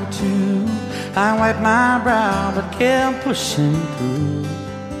time or two. I wiped my brow but kept pushing through.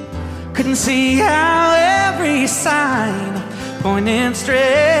 Couldn't see how every sign pointed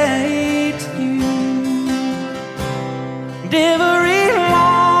straight to you. Every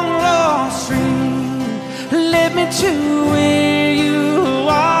long lost stream led me to where you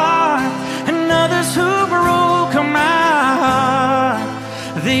are, and others who broke my heart,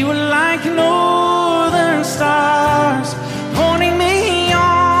 they were like northern stars, pointing me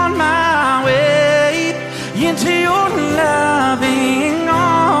on my way into your loving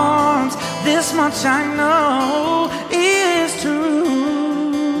arms. This much I know is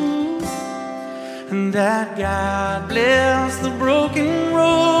true, and that God bless the broken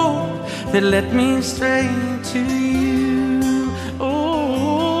road that led me straight to you.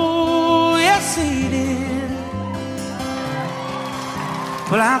 Oh, yes, He did.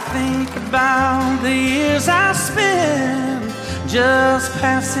 Well, I think about the years I spent just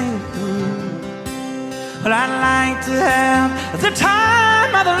passing through. Well, I'd like to have the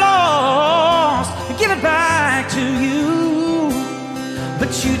time I've lost, give it back to you.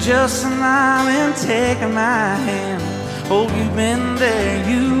 But you just smile and take my hand. Oh, you've been there,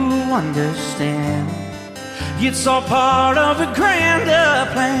 you understand. It's all part of a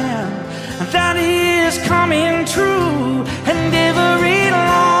grander plan that is coming true. And every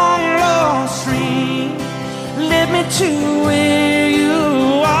long lost stream led me to where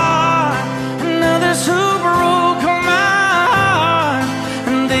you are, and others who broke my heart,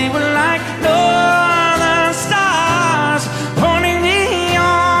 and they were like northern stars, pointing me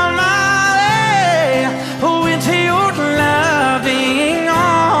on my way, oh, into your loving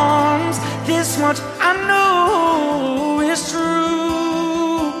arms. This much I know is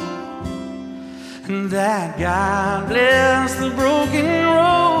true, and that God bless the broken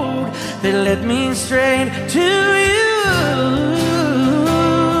road that led me straight to you.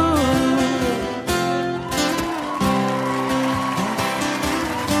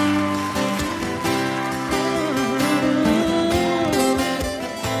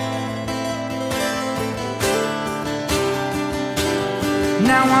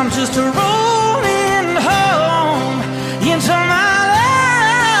 Now I'm just rolling home into my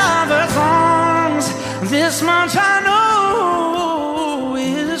lover's arms. This much I know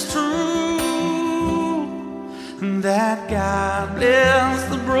is true, that God bless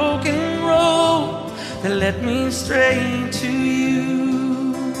the broken road that led me straight to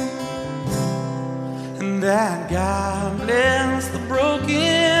you, and that God bless the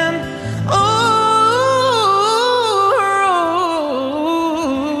broken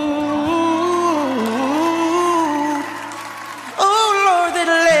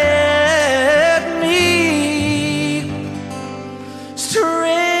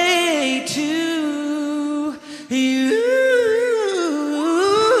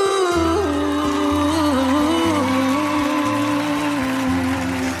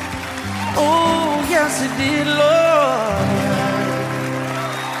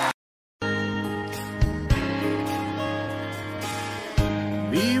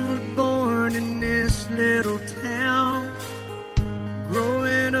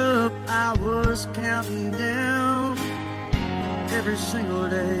counting down every single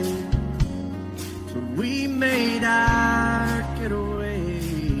day till we made our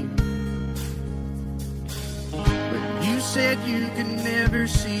getaway. But you said you could never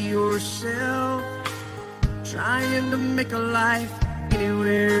see yourself trying to make a life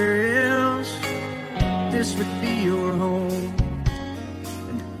anywhere else. this would be your home,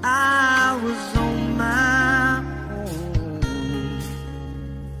 and I was on my own.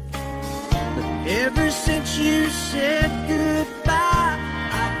 But ever since you said goodbye,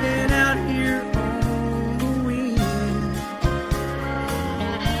 I've been out here on the wing.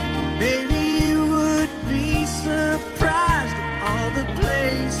 Baby, you would be surprised at all the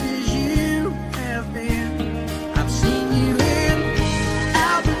places you have been. I've seen you in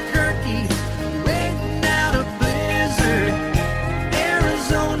Albuquerque, waiting out a blizzard,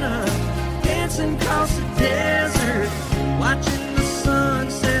 Arizona, dancing across the desert, watching the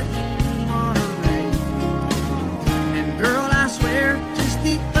sunset in Monterey. And girl, I swear, just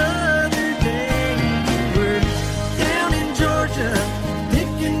the other day you were down in Georgia,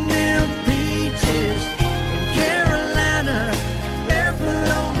 picking them peaches, in Carolina, barefoot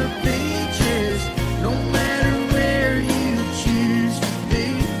on the beaches. No matter where you choose to be,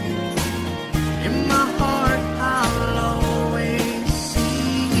 in my heart I'll always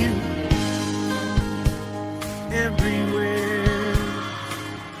see you everywhere.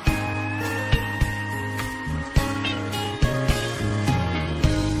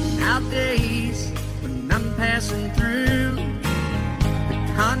 Nowadays, when I'm passing through, the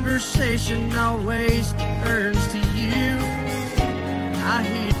conversation always turns to you. I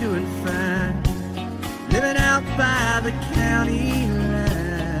hear you doing fine, living out by the county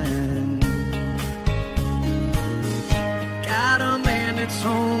line. Got a man that's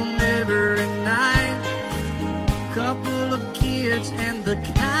home every night, couple of kids, and the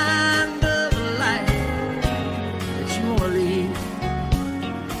kind of life that you wanna lead.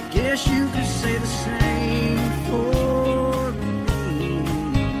 Guess you could say the same for me.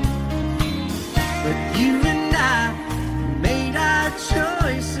 But you and I made our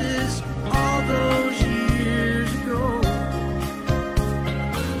choices all those years ago.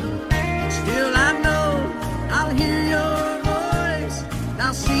 Still I know I'll hear your voice, and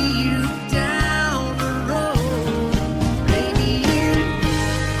I'll see you down the road. Baby, in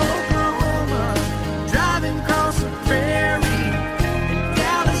Oklahoma, driving across the prairie, in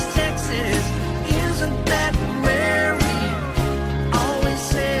Dallas, Texas, isn't that where we always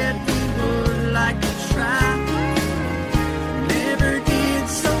said we would like to try? Never did,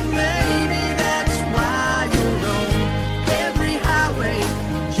 so maybe that's why you're on every highway,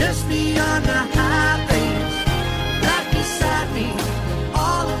 just beyond the highways, right beside me,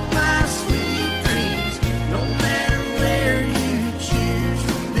 all of my sweet dreams. No matter where you choose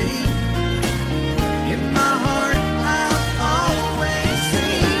to be, in my heart I'll always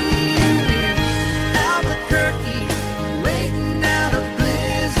see you in Albuquerque, waiting out a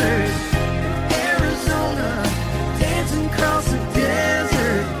blizzard, Arizona, dancing across the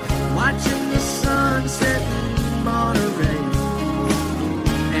desert, watching the sunset in Monterey.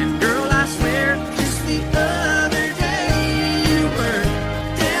 And girl, I swear, just the other day you were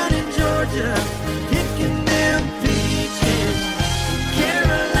down in Georgia, picking them peaches,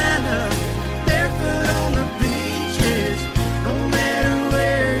 Carolina, barefoot on the beaches. No matter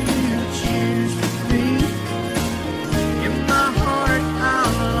where you choose to be, in my heart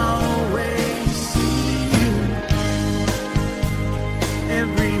I'll always see you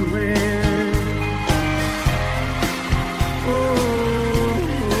everywhere. Oh,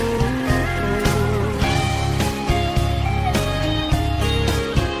 oh,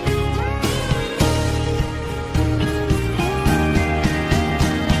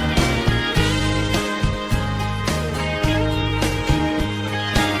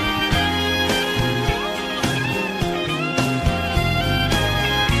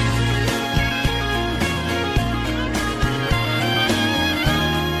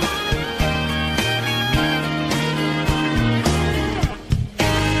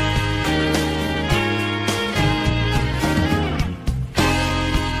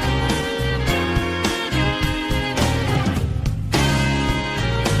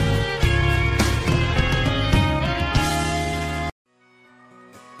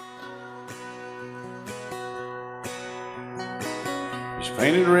 It's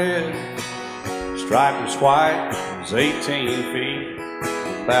painted red, striped was white, it was 18 feet,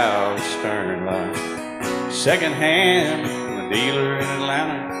 bow stern line. Second hand from a dealer in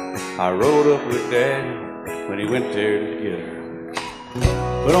Atlanta, I rode up with Daddy when he went there to get her.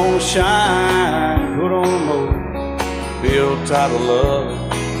 Put on a shine, put on a motor, built out of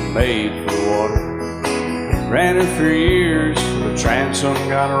love, made for the water. Ran her for years, the transom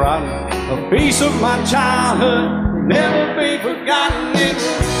got rotten. A piece of my childhood, never be forgotten. It's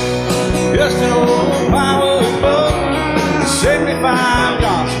just an old plywood boat, 75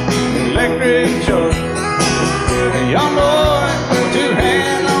 Johnson, electric jug. A young boy, two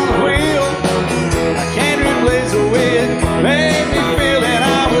hands on the wheel. I can't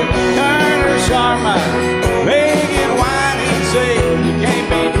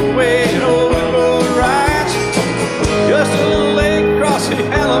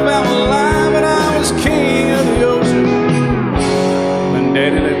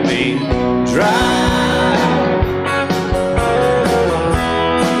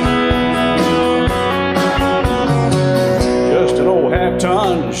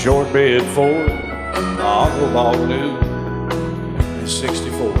ton shortbed Ford. My uncle bought new in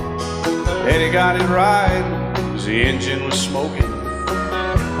 '64. Daddy got it right as the engine was smoking.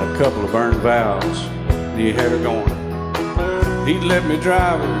 A couple of burned valves, he had her going. He'd let me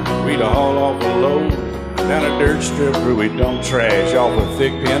drive her, we'd haul off a load down a dirt strip where we'd dump trash off a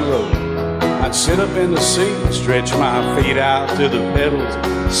thick pin road. I'd sit up in the seat and stretch my feet out to the pedals,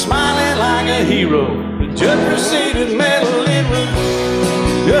 smiling like a hero. The judge proceeded metal, it was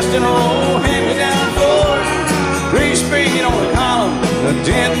just an old hand-me-down Ford. 3-speed on the column, a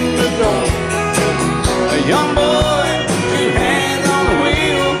dent in the door. A young boy, 2 hands on the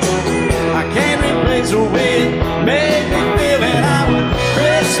wheel. I can't replace the way it made me feel, and I would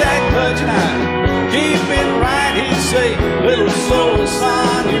press that clutch and I'd keep it right. He'd say, little slow,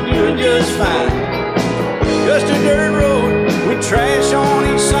 son, you're doing just fine. Just a dirt road with trash on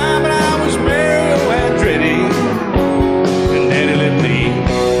each side, but I was Mario Andretti, and Daddy let me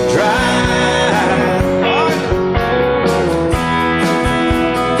drive.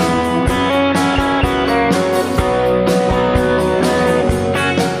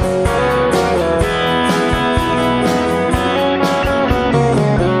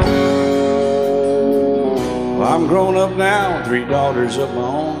 I'm grown up now, 3 daughters of my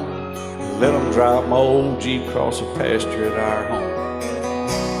own. Let them drive my old Jeep across the pasture at our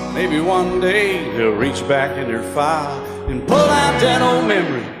home. Maybe one day they'll reach back in their file and pull out that old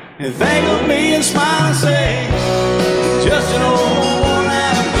memory and think of me and smile and say, just an old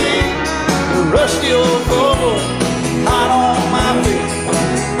worn-out Jeep, a rusty old Volvo, hot on my feet.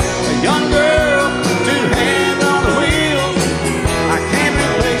 A young girl, 2 hands on the wheel. I can't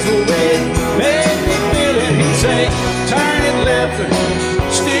replace the way it made me feel it. He'd say, turn it left or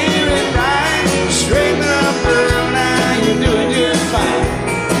steer it right, straighten up, girl, now you're doing just fine.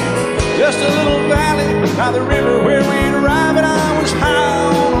 Just a little valley by the river where we'd arrive, and I was high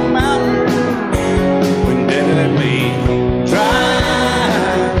on a mountain when Daddy let me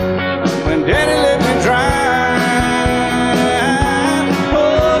drive. When Daddy let me drive,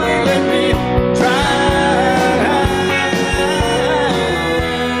 oh, he let me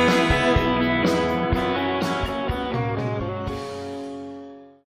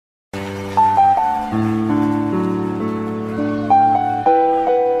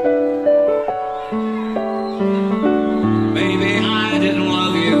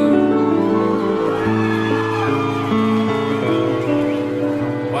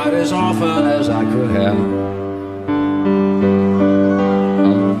as often as I could have.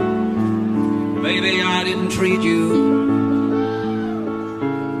 Maybe I didn't treat you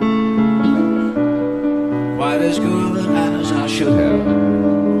quite as good as I should have.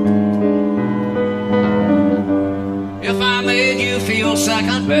 If I made you feel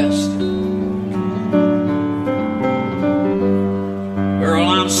second best, girl,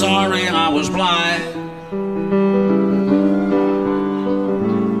 I'm sorry I was blind.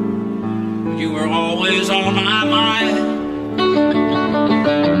 You were always on my mind.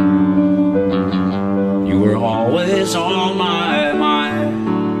 You were always on my mind.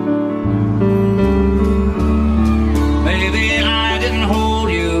 Maybe I didn't hold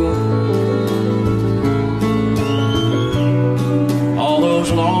you all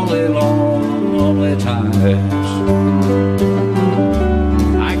those lonely, lonely times.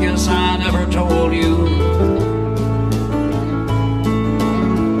 I guess I never told you.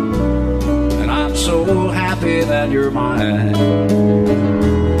 So happy that you're mine.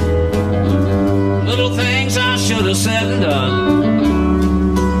 Little things I should have said and done,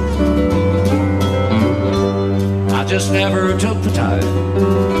 I just never took the time.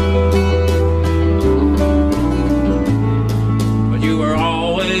 But you were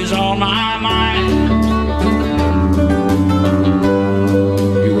always on my mind.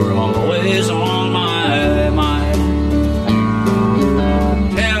 You were always on my mind.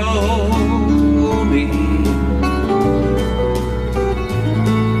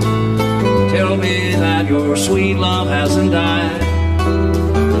 Tell me that your sweet love hasn't died,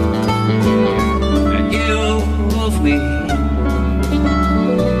 and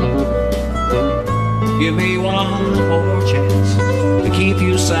give me one more chance to keep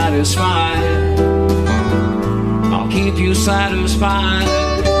you satisfied. I'll keep you satisfied.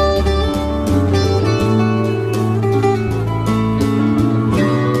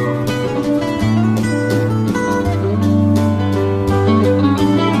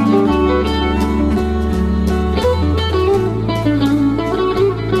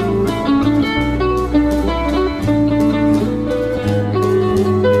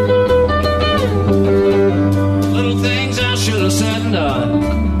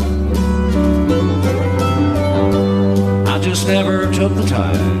 just never took the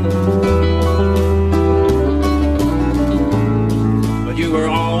time. But you were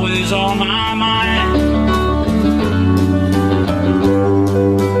always on my mind.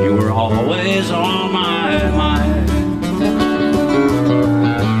 You were always on my mind.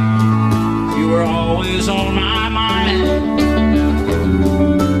 You were always on my mind.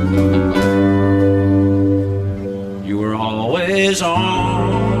 You were always on my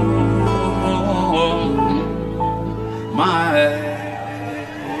mind.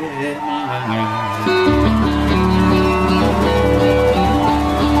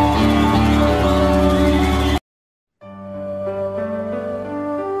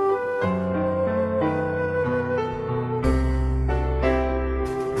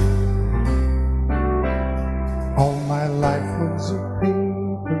 All my life was a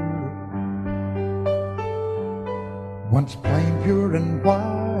paper, once plain, pure and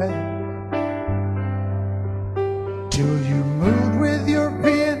white, till you moved with your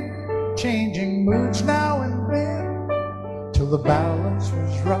pen, changing moods now and then, till the balance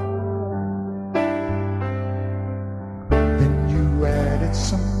was right. Then you added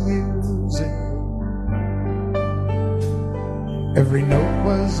some music, every note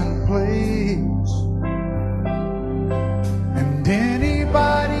was in place, and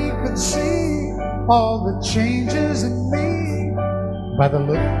anybody could see all the changes in me by the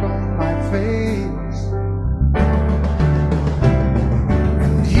look on my face.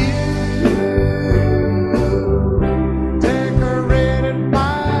 And you decorated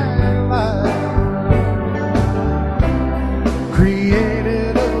my life,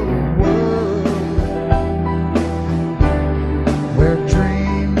 created a world where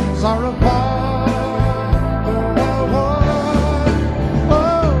dreams are apart.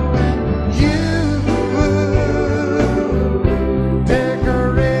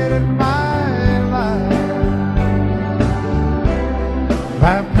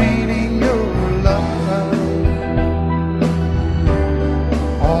 By painting your love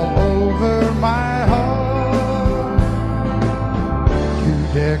all over my heart, you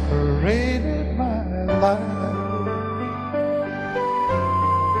decorated my life.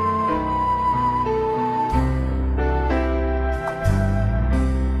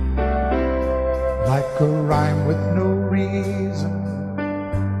 Like a rhyme with no reason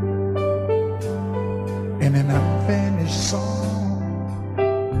in an unfinished song,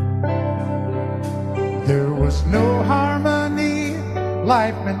 there was no harmony,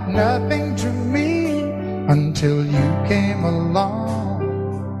 life meant nothing to me until you came along.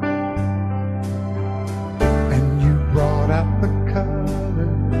 And you brought out the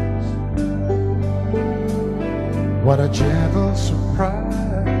colors, what a gentle surprise.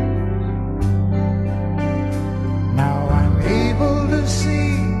 Now I'm able to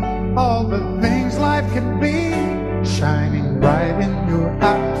see all the things life can be, shining bright in your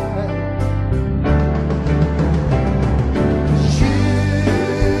eyes.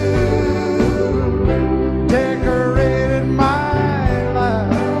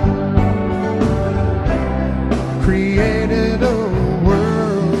 Created a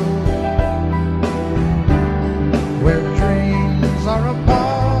world where dreams are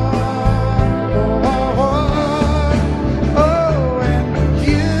apart. Oh, and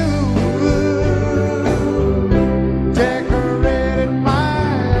you decorated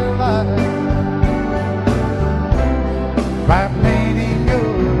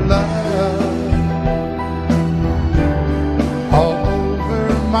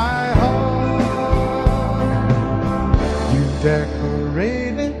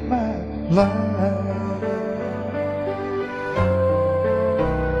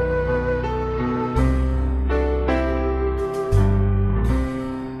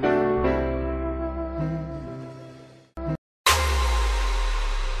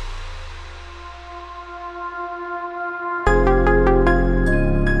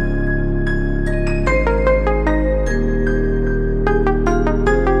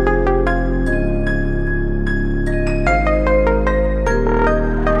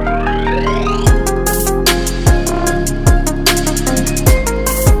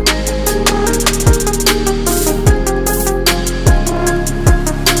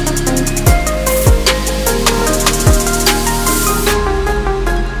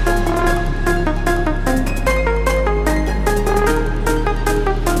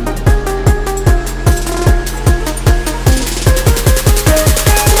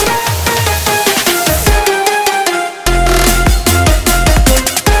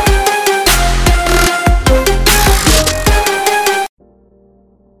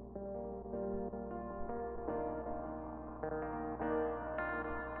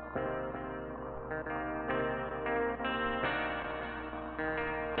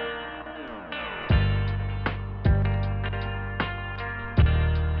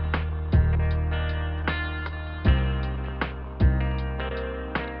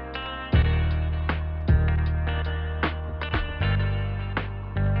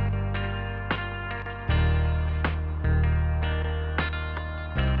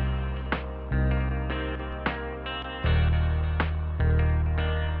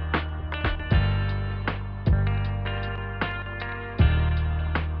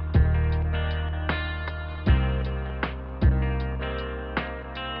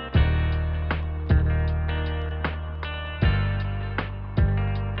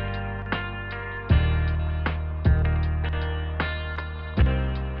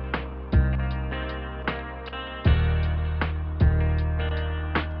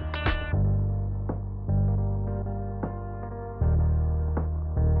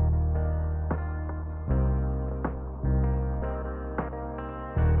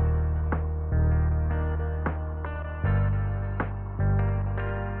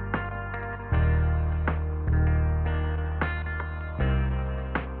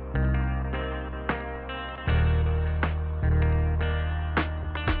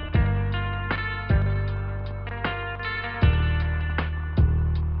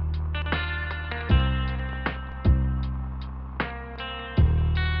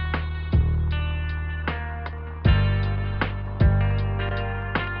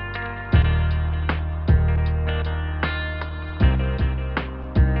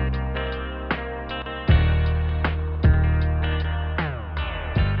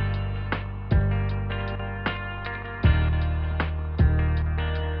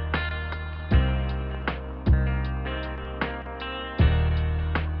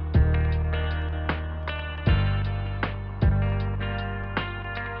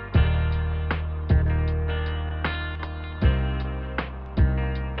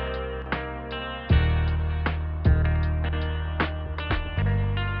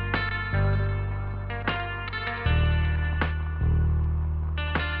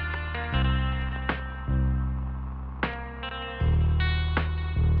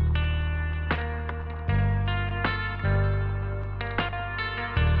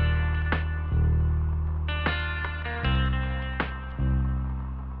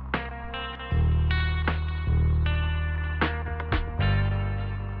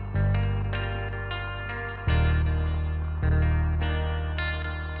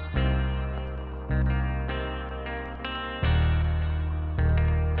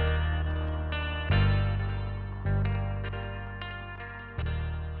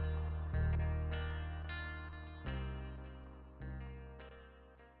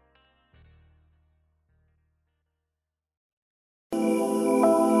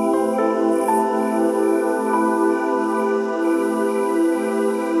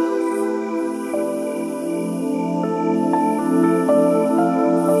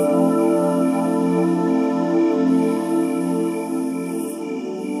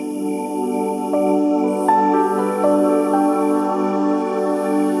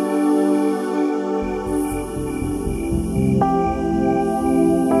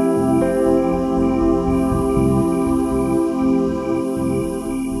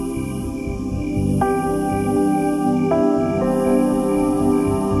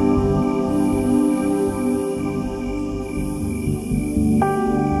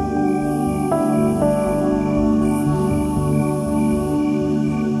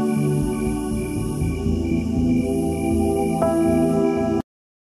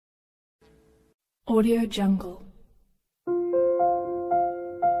Audio Jungle.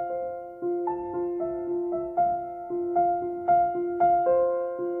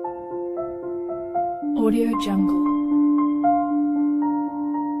 Audio Jungle.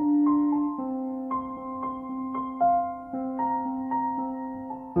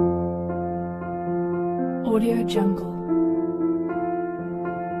 Audio Jungle.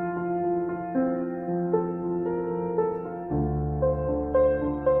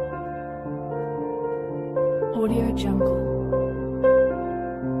 Audio Jungle.